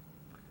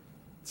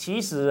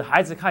其实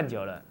孩子看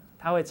久了，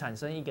他会产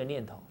生一个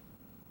念头：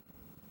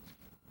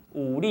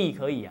武力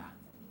可以啊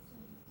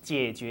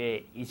解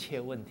决一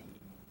切问题，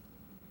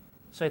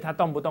所以他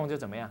动不动就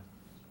怎么样，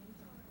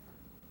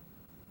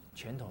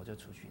拳头就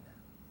出去了。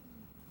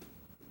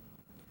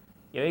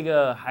有一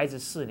个孩子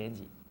4年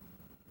级，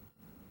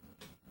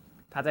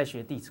他在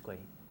学《弟子规》，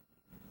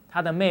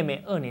他的妹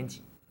妹2年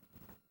级。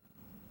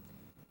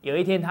有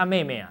一天，他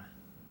妹妹啊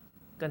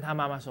跟他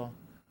妈妈说：“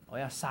我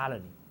要杀了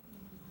你。”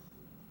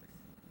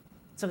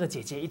这个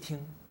姐姐一听，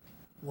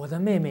我的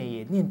妹妹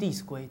也念《弟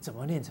子规》，怎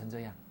么念成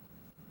这样？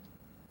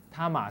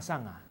她马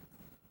上啊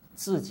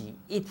自己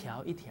一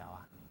条一条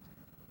啊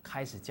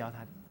开始教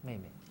她妹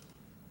妹。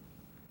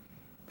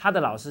她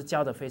的老师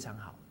教得非常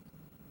好，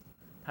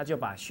她就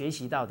把学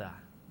习到的啊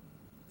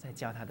再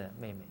教她的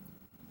妹妹。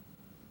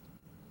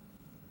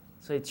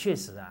所以确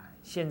实啊，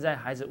现在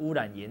孩子污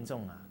染严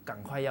重啊，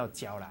赶快要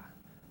教啦，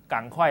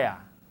赶快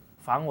啊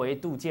防微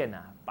杜渐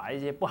啊，把一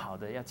些不好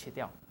的要切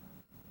掉。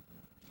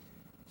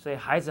所以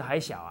孩子还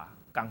小啊，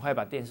赶快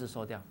把电视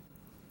收掉。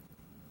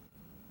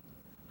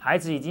孩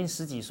子已经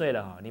10几岁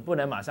了哈，你不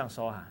能马上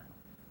收哈，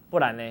不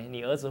然呢，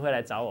你儿子会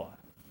来找我，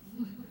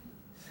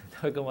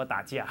他会跟我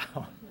打架。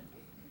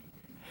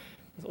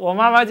我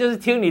妈妈就是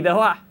听你的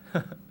话，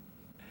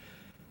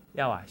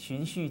要啊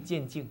循序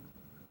渐进。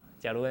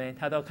假如呢，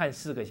他都看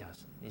4个小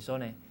时，你说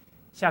呢？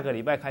下个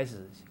礼拜开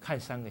始看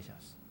3个小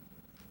时，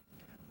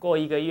过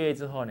1个月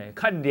之后呢，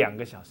看2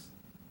个小时。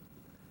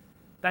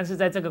但是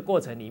在这个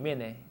过程里面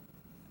呢，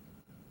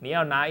你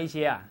要拿一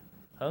些啊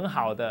很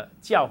好的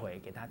教诲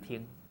给他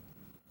听，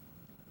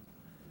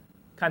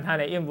看他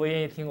呢愿不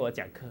愿意听我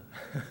讲课。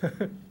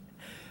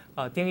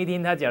哦，听一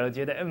听，他假如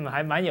觉得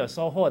还蛮有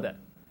收获的，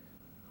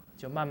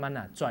就慢慢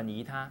的转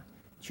移他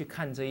去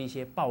看这一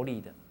些暴力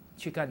的，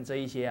去看这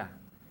一些啊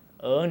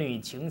儿女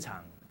情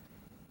长，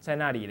在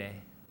那里呢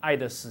爱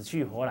得死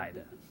去活来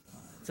的，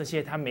这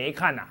些他没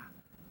看啊，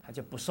他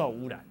就不受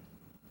污染，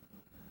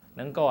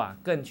能够啊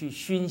更去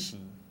熏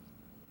习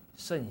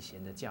圣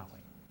贤的教诲，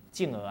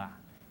进而啊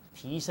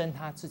提升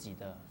他自己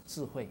的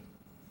智慧，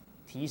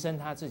提升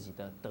他自己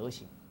的德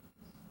行。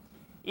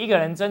一个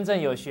人真正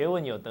有学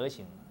问有德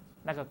行，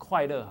那个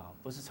快乐啊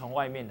不是从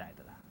外面来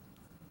的啦，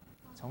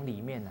从里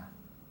面啊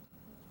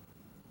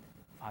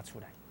发出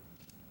来。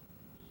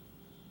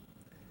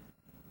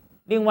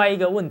另外一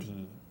个问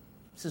题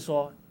是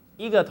说，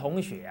一个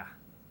同学啊，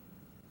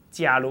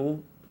假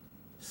如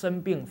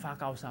生病发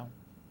高烧，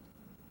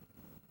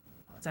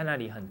在那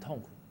里很痛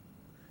苦，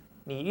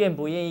你愿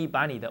不愿意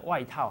把你的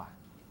外套啊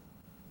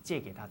借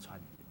给他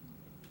穿？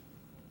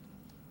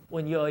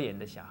问幼儿园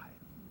的小孩，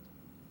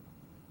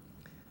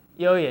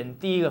幼儿园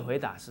第一个回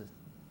答是：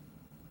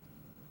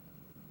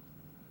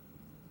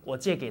我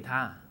借给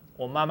他，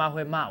我妈妈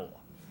会骂我。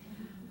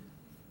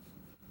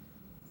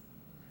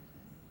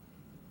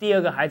第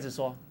二个孩子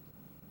说：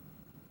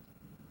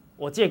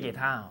我借给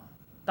他，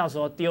到时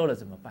候丢了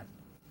怎么办？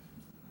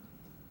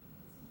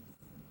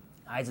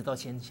孩子都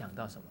先想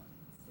到什么？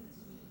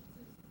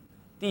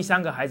第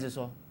3个孩子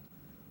说：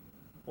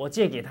我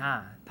借给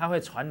他，他会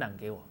传染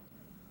给我。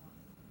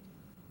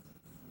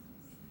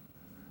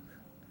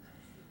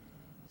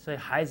所以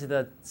孩子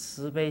的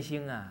慈悲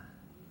心啊，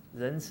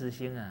仁慈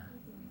心啊，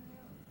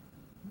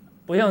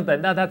不用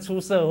等到他出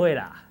社会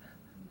啦，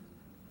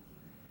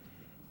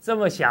这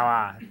么小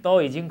啊，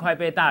都已经快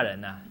被大人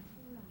了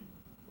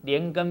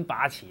连根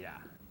拔起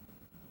了。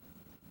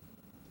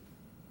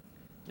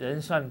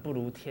人算不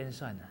如天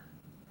算啊！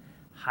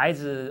孩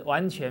子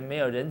完全没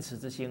有仁慈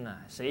之心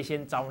啊，谁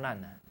先遭难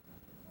呢？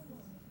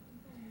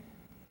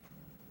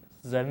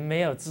人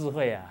没有智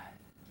慧啊，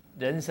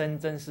人生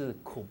真是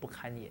苦不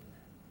堪言。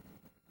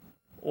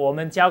我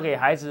们教给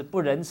孩子不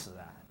仁慈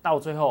啊，到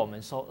最后我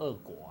们收恶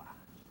果啊，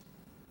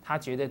他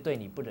绝对对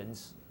你不仁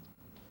慈。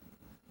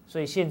所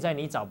以现在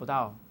你找不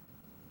到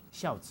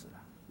孝子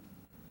了，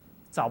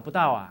找不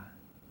到啊，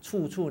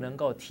处处能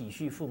够体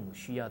恤父母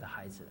需要的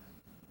孩子了。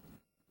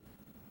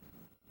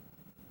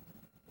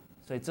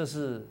所以这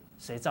是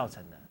谁造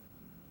成的？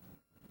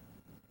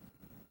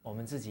我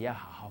们自己要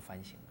好好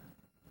反省。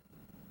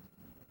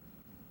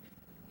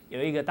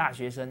有一个大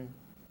学生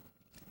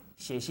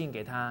写信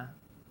给他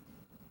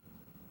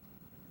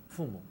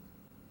父母，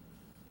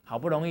好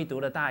不容易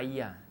读了大一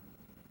啊，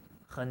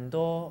很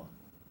多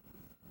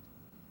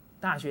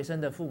大学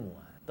生的父母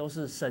啊，都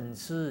是省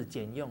吃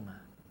俭用啊，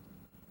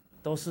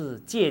都是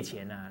借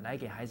钱啊来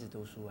给孩子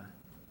读书啊，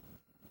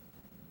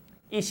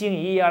一心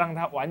一意要让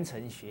他完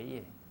成学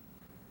业，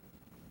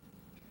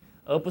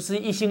而不是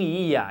一心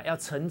一意啊要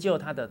成就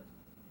他的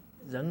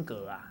人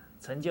格啊，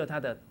成就他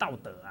的道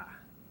德啊。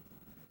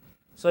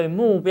所以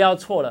目标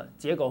错了，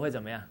结果会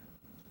怎么样？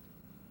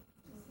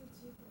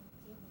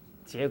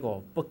结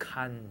果不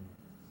堪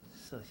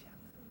设想。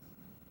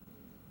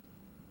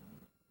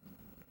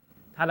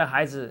他的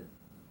孩子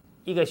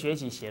一个学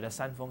期写了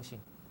3封信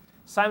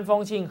，3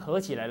封信合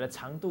起来的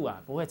长度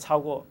啊，不会超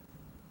过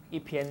一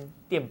篇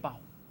电报，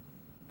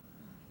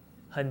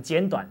很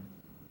简短，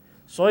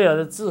所有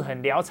的字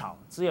很潦草，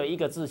只有一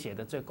个字写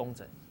的最工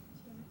整。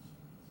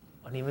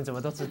哦，你们怎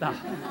么都知道？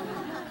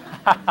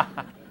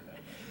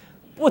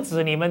不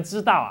止你们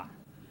知道啊，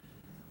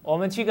我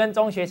们去跟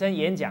中学生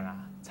演讲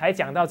啊，才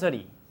讲到这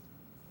里，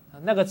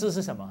那个字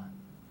是什么？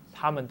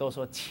他们都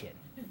说钱。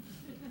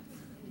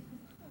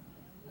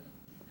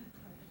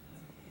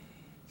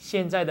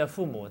现在的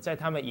父母在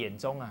他们眼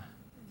中啊，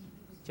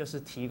就是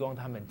提供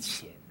他们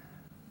钱。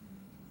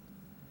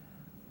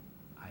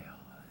哎呦，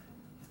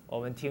我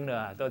们听了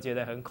啊，都觉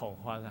得很恐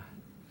慌啊。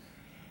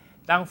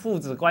当父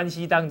子关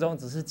系当中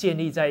只是建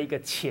立在一个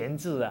钱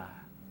字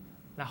啊，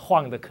那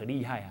晃得可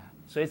厉害啊，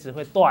随时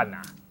会断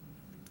啊。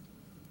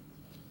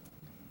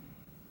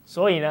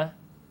所以呢，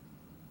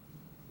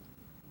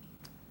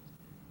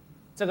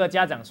这个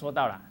家长说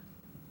到了，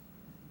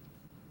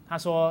他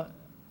说：“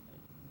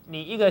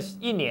你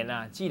一年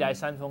啊寄来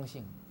3封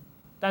信，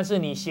但是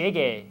你写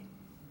给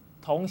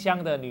同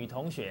乡的女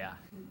同学啊，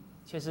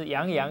却是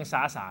洋洋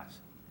洒洒，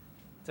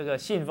这个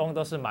信封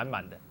都是满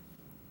满的。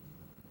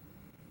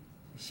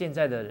现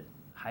在的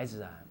孩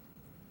子啊，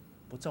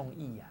不重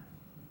义呀，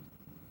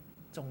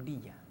重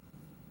利呀，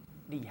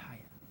厉害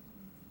呀。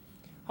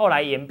后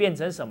来演变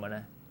成什么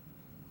呢？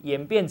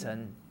演变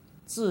成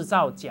制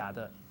造假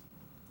的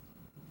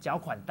缴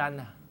款单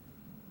啊，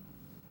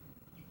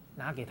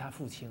拿给他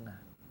父亲啊。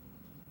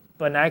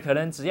本来可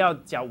能只要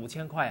缴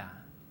5000块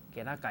啊，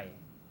给他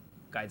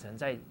改成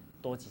再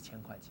多几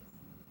千块钱。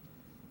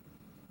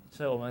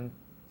所以我们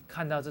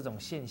看到这种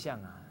现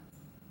象啊，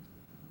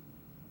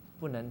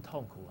不能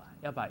痛苦啊，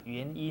要把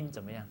原因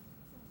怎么样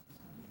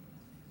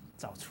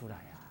找出来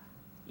啊？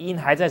因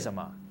还在什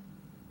么？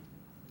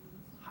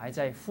还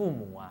在父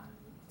母啊，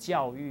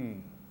教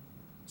育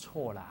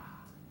错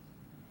啦，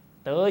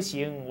德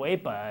行为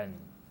本，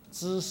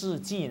知识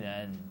技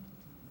能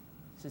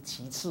是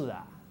其次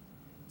啊。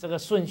这个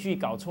顺序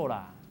搞错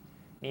了，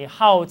你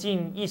耗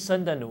尽一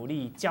生的努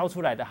力教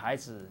出来的孩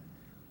子，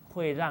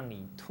会让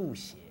你吐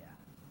血啊！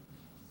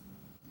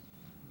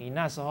你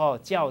那时候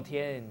叫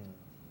天，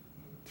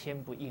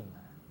天不应啊；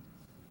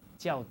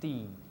叫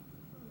地，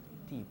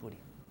地不灵。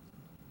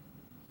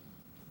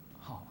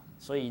好，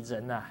所以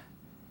人啊，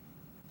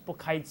不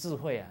开智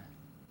慧啊，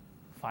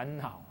烦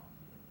恼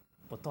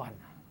不断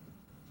啊。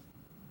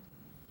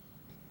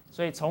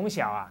所以从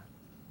小啊，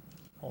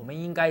我们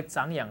应该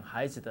长养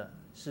孩子的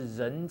是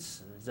仁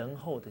慈仁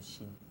厚的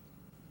心。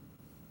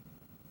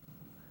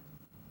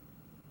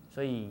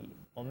所以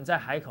我们在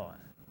海口啊，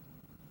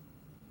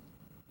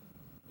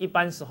一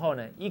般时候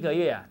呢，1个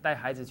月啊带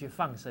孩子去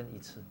放生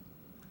1次，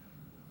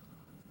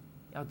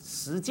要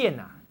实践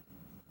啊。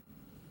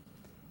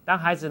当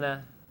孩子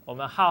呢，我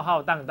们浩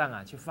浩荡荡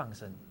啊去放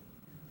生，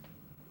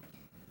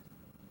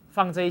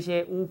放这一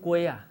些乌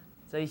龟啊，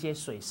这一些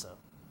水蛇，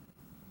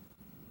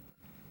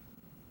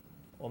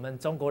我们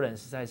中国人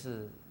实在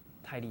是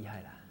太厉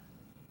害了，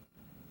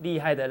厉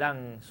害的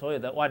让所有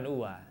的万物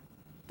啊，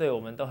对我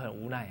们都很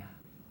无奈啊。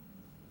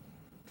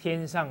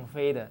天上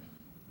飞的，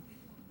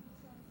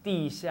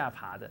地下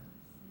爬的，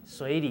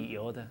水里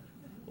游的，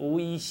无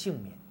一幸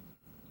免。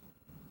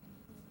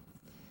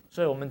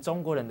所以我们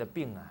中国人的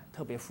病啊，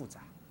特别复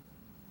杂，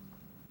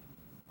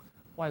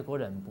外国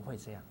人不会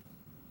这样。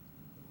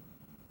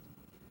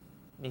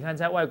你看，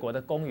在外国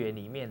的公园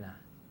里面啊，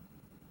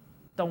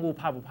动物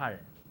怕不怕人？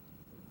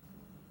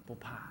不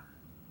怕。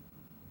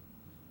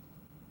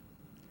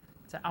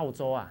在澳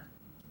洲啊，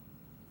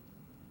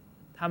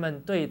他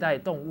们对待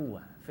动物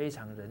啊非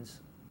常仁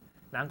慈，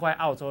难怪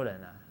澳洲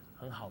人啊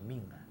很好命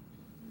啊。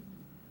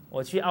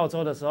我去澳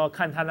洲的时候，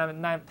看他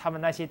们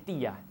那些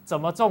地啊，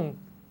怎么种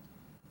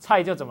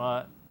菜就怎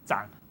么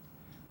长，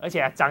而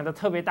且长得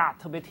特别大、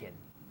特别甜，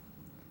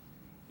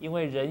因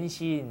为人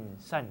心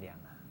善良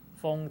啊，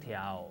风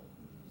调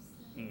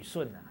语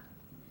顺啊。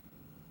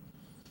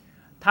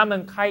他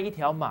们开一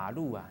条马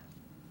路啊，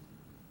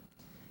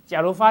假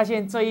如发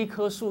现这一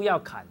棵树要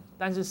砍，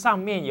但是上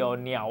面有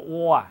鸟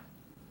窝啊，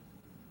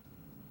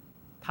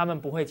他们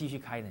不会继续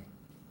开呢。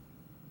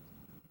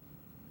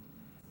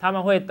他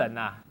们会等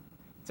啊，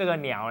这个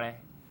鸟呢，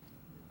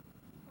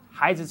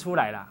孩子出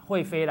来了，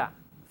会飞了，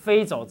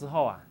飞走之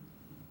后啊，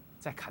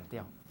再砍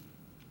掉。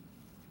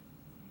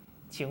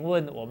请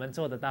问我们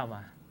做得到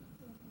吗？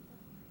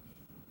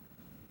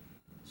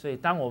所以，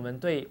当我们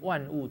对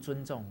万物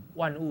尊重，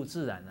万物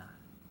自然啊，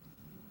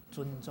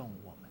尊重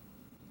我们；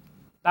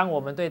当我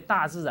们对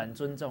大自然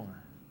尊重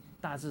啊，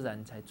大自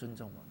然才尊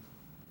重我们。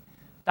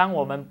当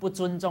我们不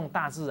尊重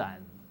大自然，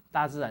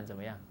大自然怎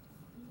么样？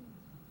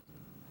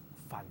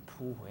反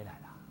扑回来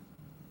了，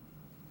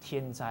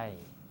天灾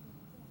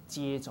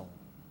接踵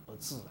而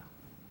至啊！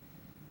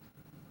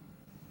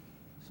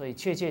所以，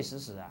确确实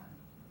实啊，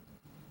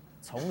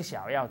从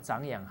小要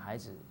长养孩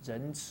子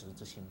仁慈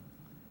之心，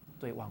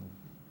对万物。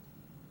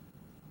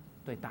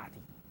对大地，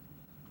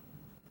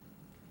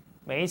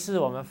每一次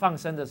我们放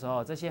生的时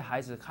候，这些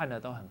孩子看了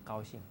都很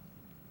高兴，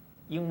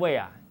因为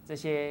啊，这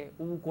些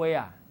乌龟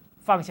啊，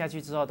放下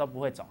去之后都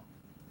不会走，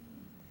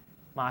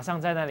马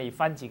上在那里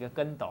翻几个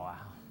跟斗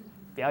啊，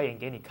表演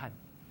给你看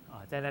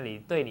啊，在那里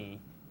对你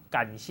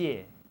感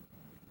谢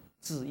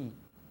致意，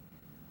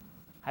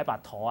还把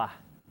头啊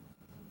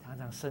常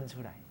常伸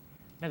出来，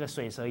那个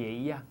水蛇也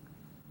一样，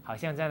好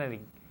像在那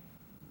里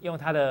用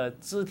它的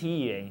肢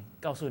体语言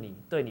告诉你，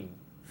对你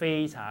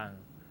非常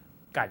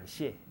感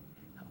谢，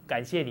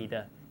感谢你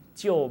的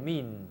救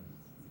命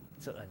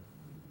之恩。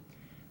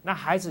那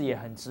孩子也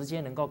很直接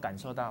能够感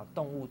受到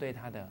动物对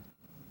他的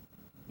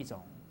一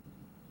种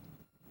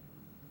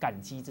感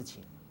激之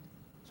情，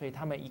所以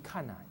他们一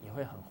看啊也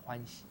会很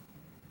欢喜。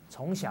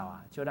从小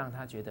啊就让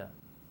他觉得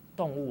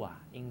动物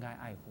啊应该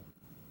爱护，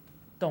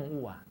动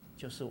物啊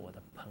就是我的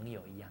朋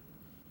友一样。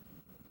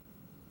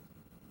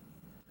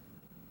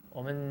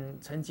我们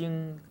曾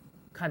经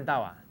看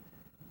到啊，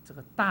这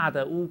个大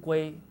的乌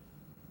龟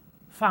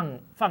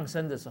放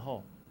生的时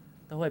候，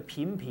都会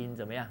频频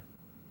怎么样？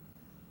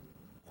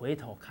回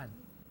头看，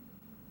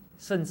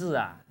甚至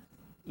啊，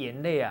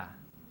眼泪啊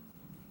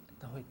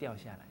都会掉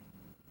下来。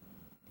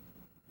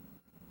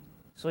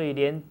所以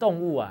连动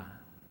物啊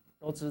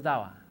都知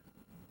道啊，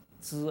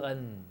知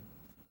恩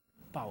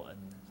报恩。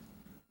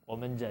我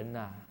们人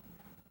啊，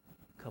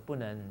可不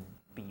能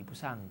比不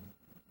上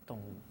动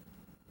物，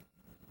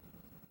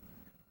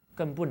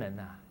更不能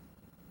啊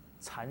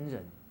残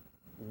忍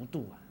无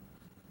度啊！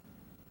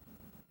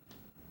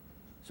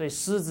所以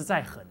狮子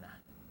再狠啊，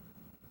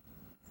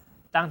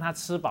当它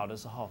吃饱的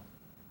时候，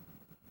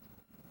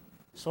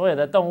所有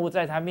的动物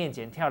在它面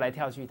前跳来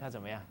跳去，它怎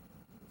么样？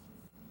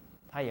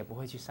它也不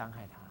会去伤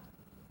害它，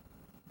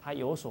它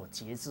有所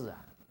节制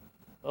啊。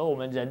而我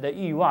们人的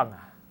欲望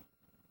啊，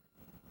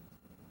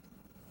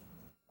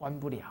关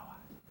不了啊，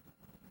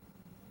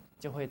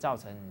就会造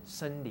成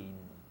森林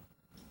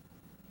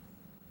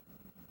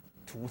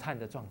涂炭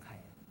的状态。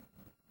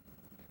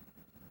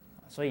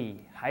所以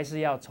还是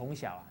要从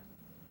小啊，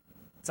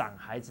长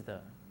孩子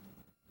的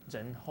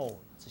仁厚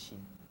之心。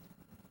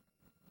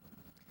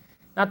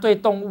那对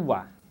动物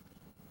啊，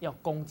要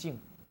恭敬；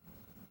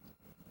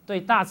对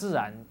大自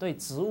然、对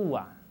植物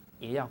啊，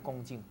也要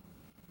恭敬。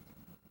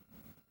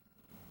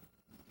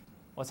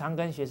我常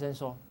跟学生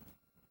说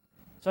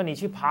你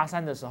去爬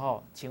山的时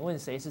候，请问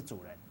谁是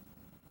主人？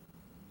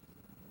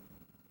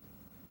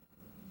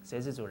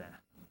谁是主人啊？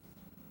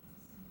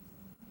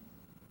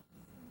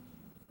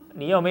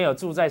你又没有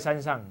住在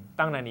山上，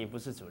当然你不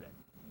是主人。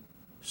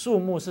树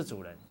木是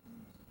主人，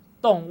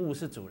动物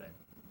是主人。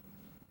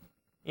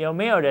有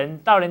没有人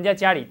到人家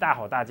家里大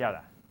吼大叫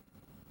的？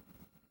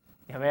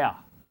有没有？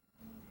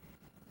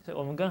所以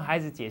我们跟孩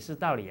子解释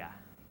道理啊，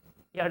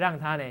要让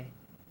他呢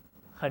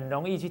很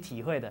容易去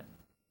体会的。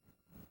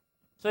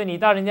所以你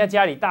到人家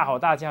家里大吼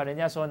大叫，人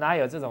家说哪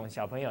有这种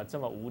小朋友这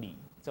么无理，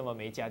这么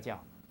没家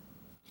教？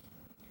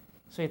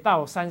所以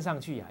到山上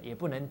去啊，也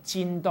不能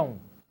惊动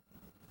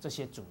这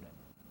些主人。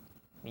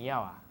你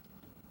要啊，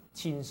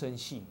轻声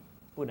细语，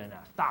不能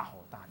啊大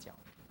吼大叫。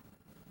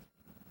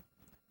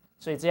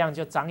所以这样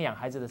就长养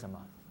孩子的什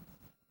么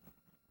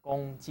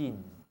恭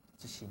敬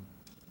之心。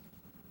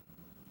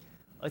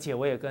而且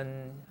我也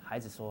跟孩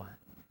子说啊，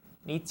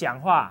你讲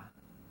话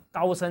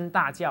高声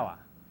大叫啊，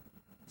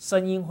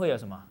声音会有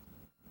什么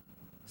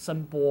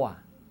声波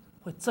啊，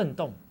会震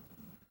动。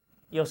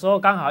有时候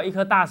刚好一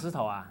颗大石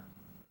头啊，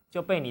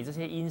就被你这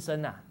些音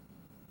声啊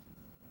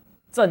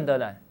震的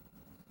人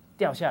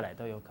掉下来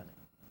都有可能。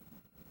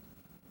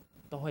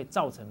都会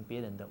造成别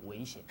人的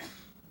危险，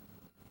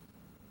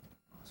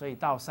所以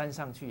到山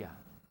上去啊，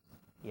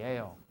也要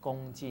有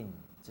恭敬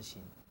之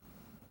心。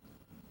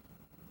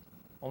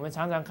我们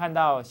常常看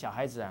到小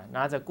孩子啊，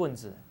拿着棍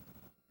子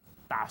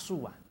打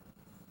树啊，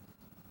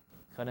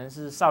可能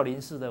是少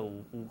林寺的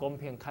武功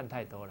片看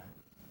太多了，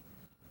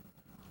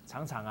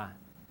常常啊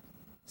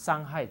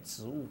伤害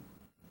植物。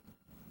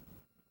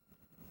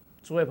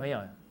诸位朋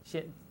友，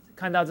先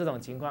看到这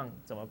种情况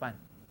怎么办？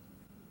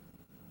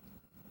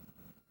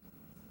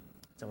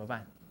怎么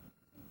办？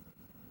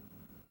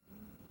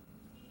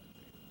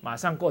马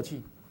上过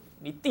去，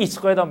你弟子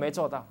规都没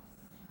做到，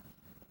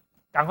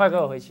赶快给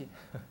我回去。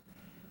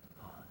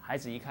孩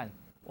子一看，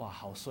哇，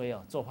好衰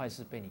哦，做坏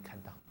事被你看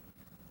到，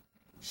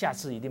下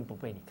次一定不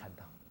被你看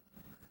到，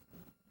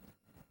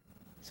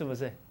是不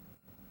是？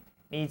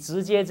你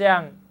直接这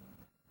样，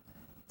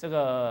这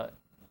个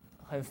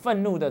很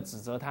愤怒的指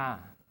责他，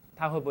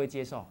他会不会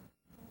接受？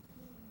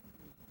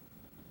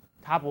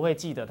他不会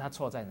记得他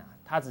错在哪，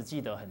他只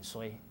记得很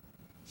衰，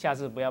下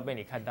次不要被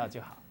你看到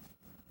就好。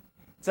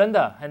真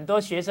的，很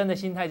多学生的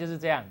心态就是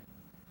这样，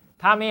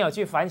他没有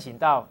去反省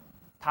到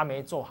他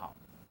没做好，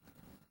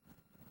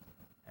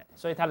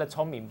所以他的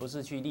聪明不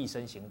是去立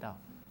身行道，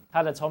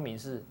他的聪明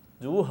是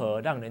如何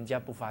让人家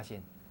不发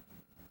现。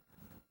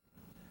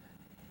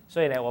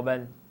所以呢，我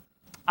们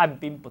按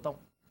兵不动，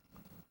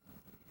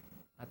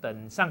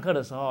等上课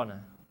的时候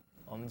呢，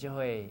我们就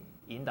会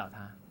引导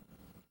他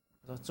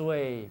说：“诸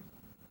位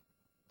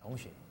同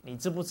学，你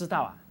知不知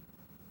道啊？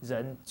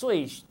人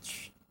最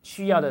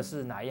需要的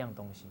是哪一样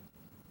东西？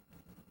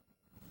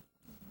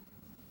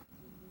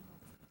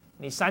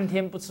你3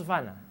天不吃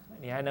饭了，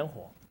你还能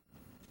活？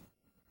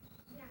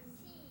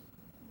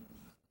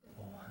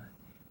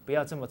不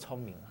要这么聪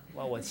明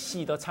啊！我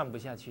戏都唱不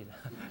下去了。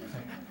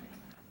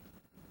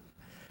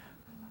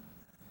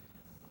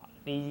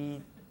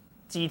你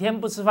几天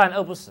不吃饭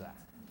饿不死啊？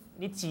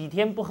你几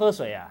天不喝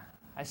水啊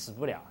还死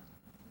不了？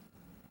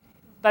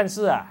但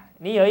是啊，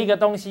你有一个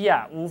东西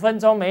啊，5分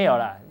钟没有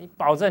了，你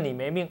保证你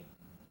没命。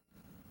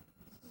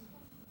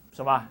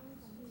什么？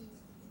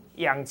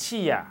氧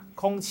气呀，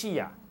空气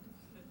呀。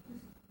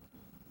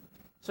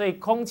所以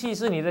空气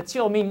是你的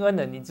救命恩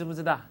人，你知不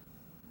知道？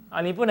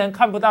啊，你不能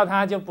看不到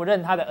它就不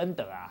认它的恩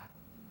德啊。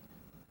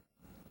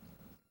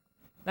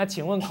那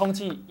请问空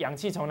气、氧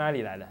气从哪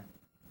里来的？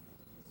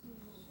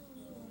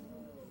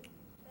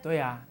对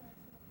啊，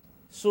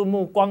树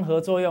木光合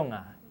作用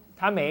啊，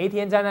它每一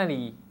天在那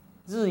里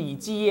日以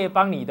继夜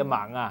帮你的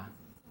忙啊，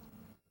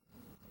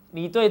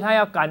你对它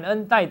要感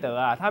恩戴德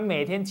啊，它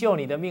每天救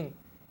你的命，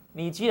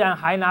你居然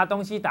还拿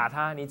东西打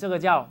它，你这个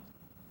叫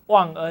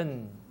忘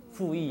恩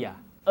负义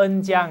啊，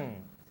恩将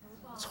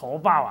仇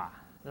报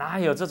啊，哪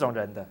有这种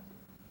人的？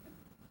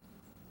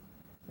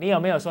你有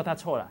没有说他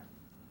错了？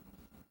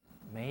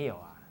没有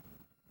啊，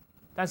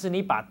但是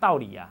你把道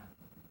理啊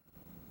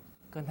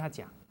跟他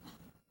讲，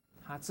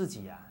他自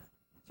己啊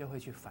就会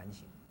去反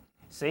省。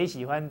谁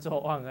喜欢做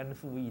忘恩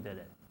负义的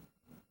人？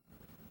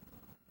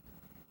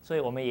所以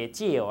我们也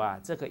借由啊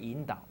这个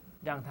引导，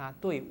让他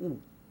对物、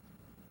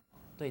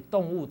对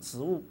动物、植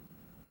物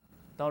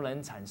都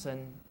能产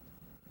生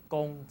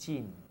恭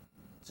敬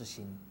之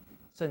心，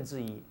甚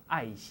至于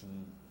爱惜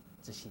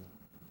之心。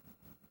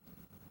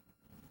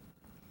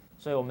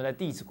所以我们的《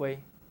弟子规》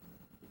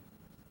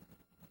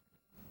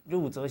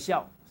入则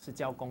孝是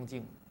教恭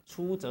敬，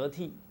出则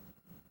悌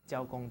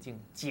教恭敬，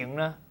警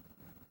呢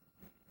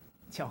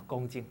叫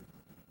恭敬，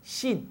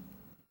信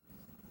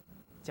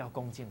叫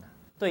恭敬啊。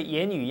对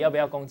言语要不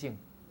要恭敬？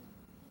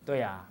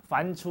对啊，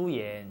凡出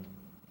言，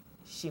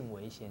信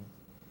为先。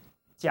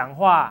讲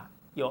话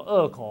有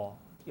恶口、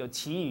有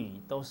绮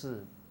语，都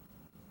是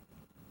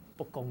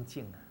不恭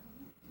敬啊。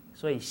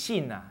所以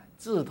信啊，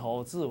自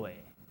头至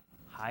尾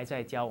还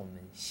在教我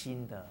们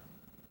新的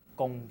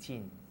恭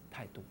敬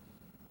态度。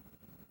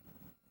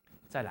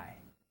再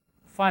来，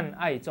泛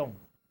爱众，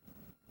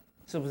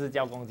是不是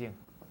教恭敬？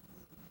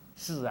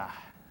是啊。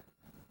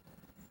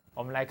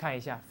我们来看一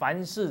下，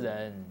凡是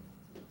人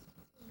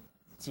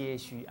皆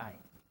须爱，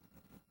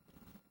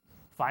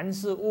凡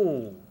是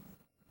物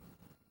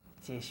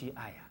皆须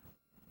爱啊。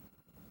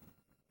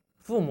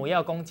父母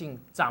要恭敬，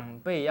长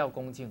辈要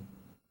恭敬，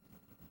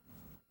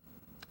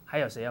还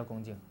有谁要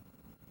恭敬？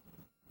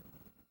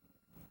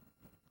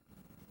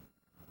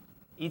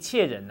一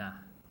切人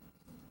啊，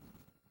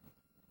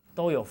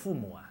都有父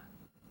母啊。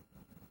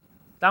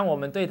当我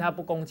们对他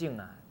不恭敬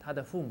啊，他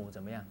的父母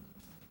怎么样？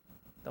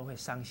都会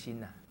伤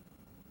心啊。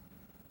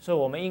所以，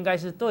我们应该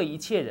是对一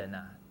切人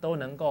啊，都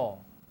能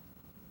够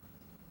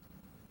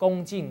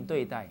恭敬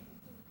对待。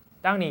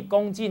当你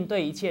恭敬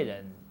对一切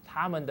人，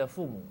他们的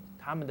父母、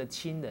他们的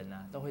亲人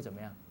啊，都会怎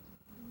么样？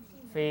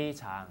非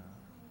常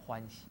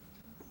欢喜。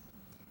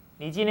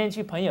你今天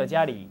去朋友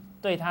家里，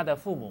对他的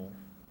父母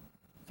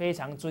非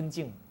常尊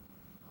敬，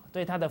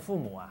对他的父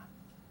母啊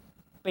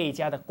倍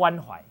加的关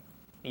怀，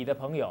你的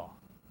朋友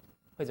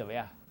会怎么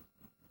样？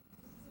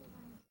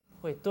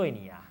会对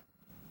你啊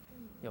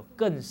有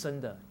更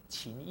深的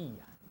情谊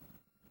啊。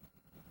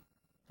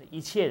所以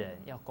一切人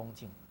要恭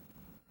敬，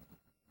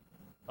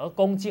而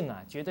恭敬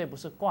啊，绝对不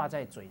是挂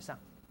在嘴上，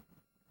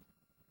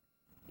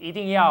一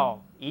定要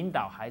引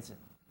导孩子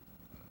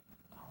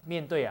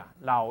面对啊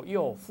老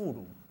幼妇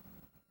孺，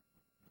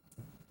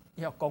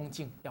要恭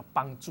敬，要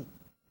帮助。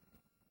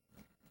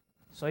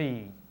所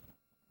以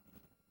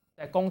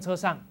在公车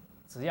上，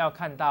只要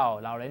看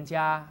到老人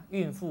家、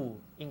孕妇，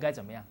应该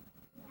怎么样？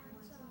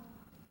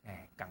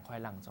赶快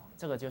让走。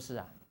这个就是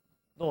啊，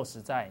落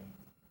实在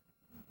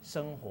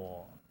生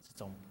活之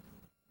中。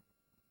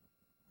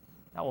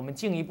那我们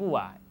进一步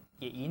啊，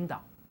也引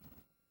导，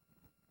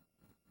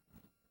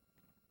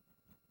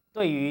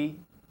对于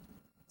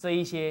这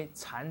一些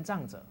残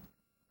障者，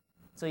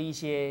这一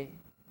些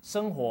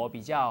生活比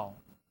较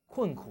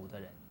困苦的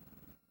人，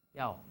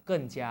要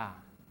更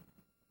加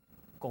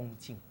恭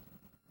敬。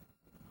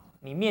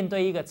你面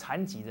对一个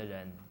残疾的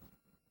人，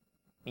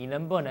你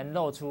能不能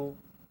露出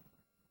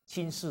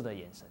轻视的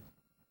眼神？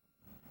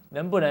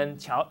能不能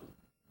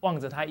望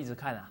着他一直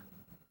看啊？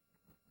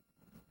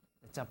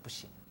这不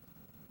行。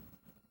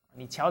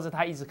你瞧着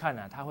他一直看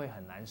啊，他会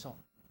很难受。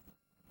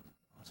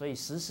所以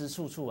时时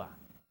处处啊，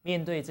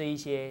面对这一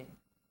些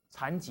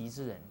残疾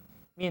之人，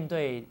面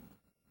对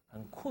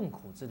很困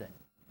苦之人，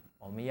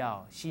我们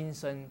要心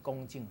生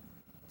恭敬，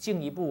进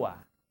一步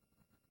啊，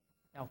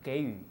要给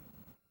予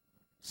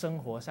生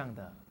活上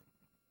的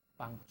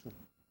帮助。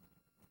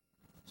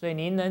所以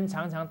您能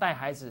常常带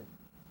孩子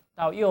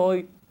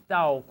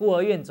到孤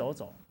儿院走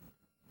走，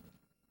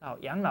到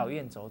养老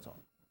院走走，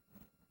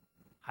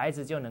孩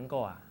子就能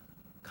够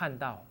看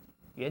到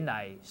原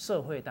来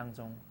社会当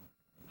中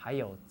还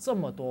有这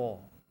么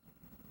多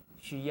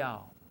需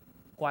要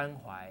关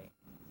怀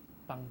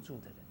帮助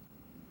的人，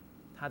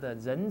他的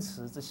仁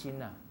慈之心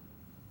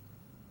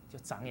就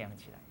长养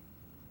起来。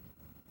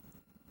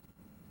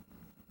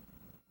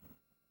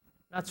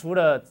那除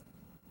了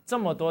这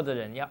么多的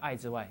人要爱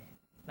之外，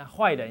那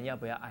坏人要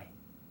不要爱？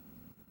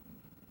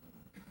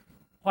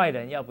坏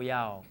人要不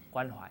要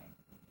关怀？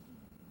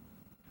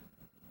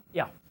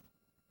要。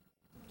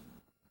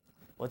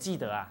我记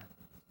得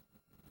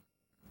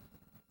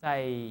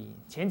在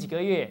前几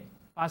个月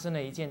发生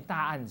了一件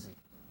大案子，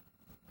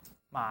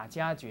马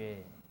加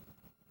爵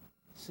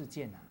事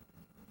件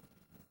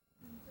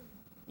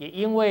也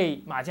因为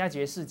马加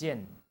爵事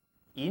件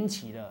引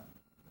起了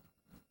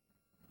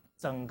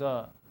整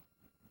个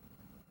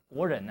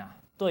国人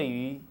对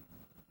于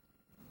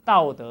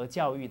道德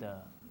教育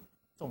的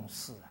重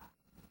视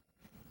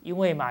因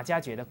为马加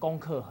爵的功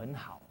课很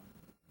好，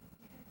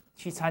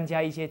去参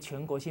加一些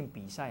全国性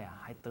比赛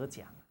还得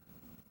奖，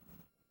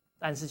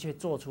但是却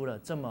做出了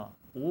这么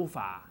无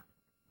法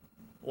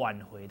挽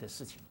回的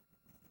事情。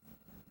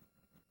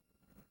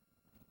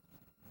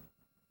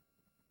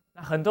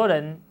那很多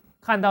人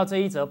看到这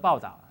一则报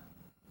道，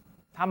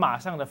他马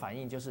上的反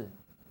应就是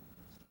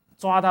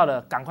抓到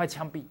了赶快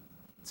枪毙，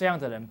这样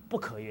的人不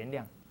可原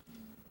谅。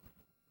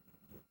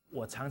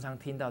我常常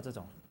听到这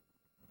种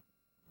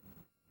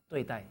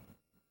对待，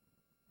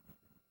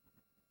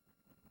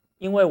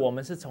因为我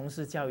们是从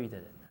事教育的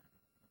人，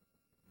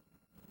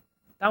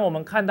当我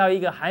们看到一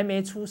个还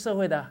没出社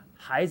会的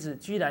孩子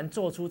居然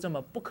做出这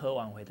么不可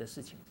挽回的事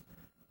情，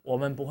我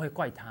们不会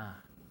怪他，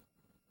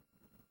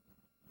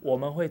我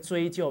们会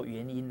追究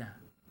原因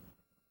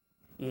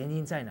原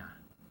因在哪？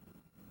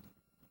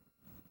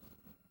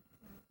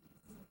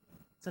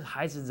这个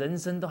孩子人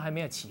生都还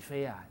没有起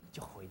飞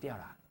就毁掉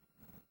了。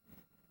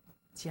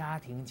家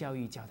庭教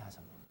育教他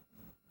什么？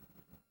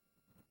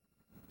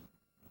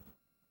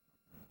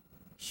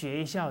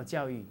学校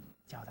教育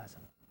教他什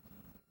么？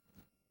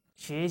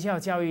学校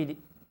教育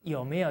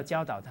有没有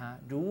教导他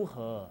如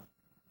何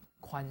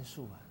宽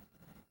恕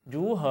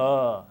如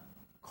何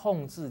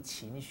控制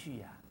情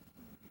绪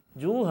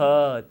如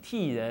何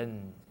替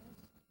人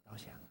着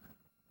想？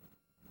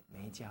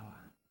没教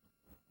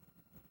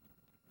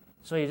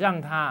所以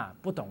让他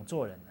不懂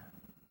做人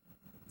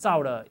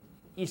造了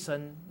一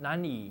生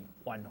难以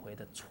挽回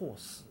的错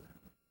事。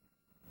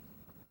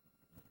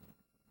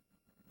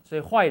所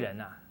以坏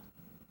人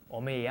我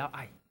们也要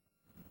爱，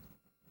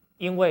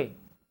因为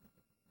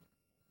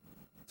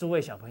诸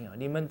位小朋友，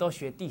你们都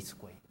学《弟子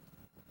规》，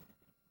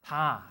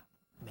他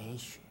没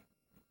学，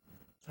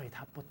所以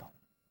他不懂。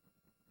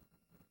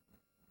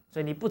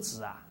所以你不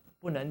止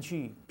不能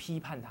去批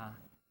判他，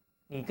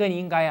你更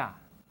应该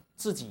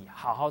自己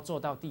好好做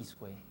到《弟子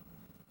规》，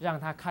让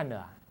他看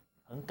了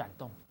很感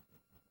动，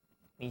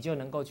你就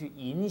能够去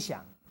影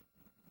响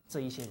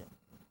这一些人，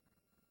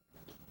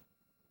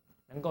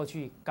能够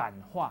去感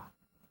化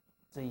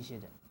这一些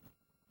人。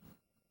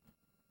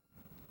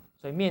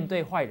所以面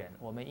对坏人，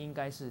我们应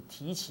该是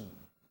提起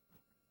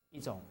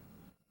一种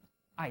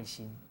爱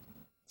心，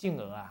进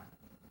而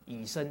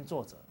以身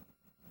作则，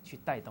去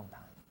带动他。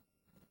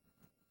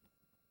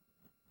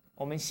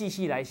我们细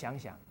细来想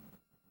想，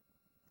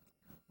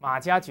马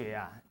加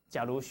爵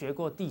假如学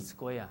过《弟子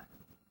规》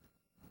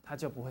他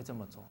就不会这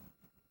么做。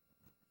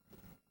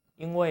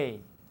因为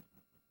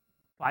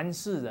凡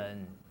是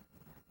人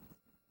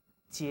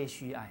皆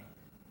须爱，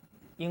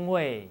因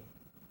为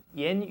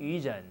言语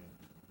忍，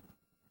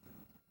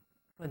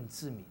忿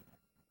自泯，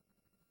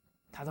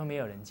他都没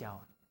有人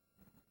教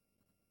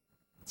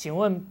请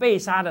问被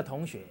杀的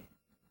同学，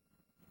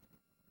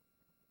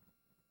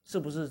是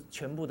不是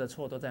全部的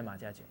错都在马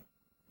加爵？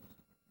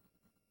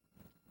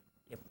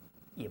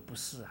也不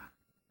是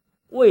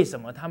为什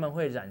么他们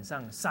会染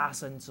上杀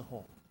身之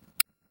祸？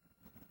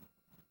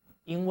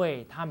因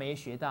为他没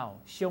学到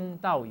兄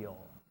道友，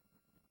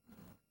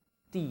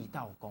弟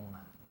道恭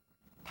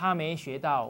他没学到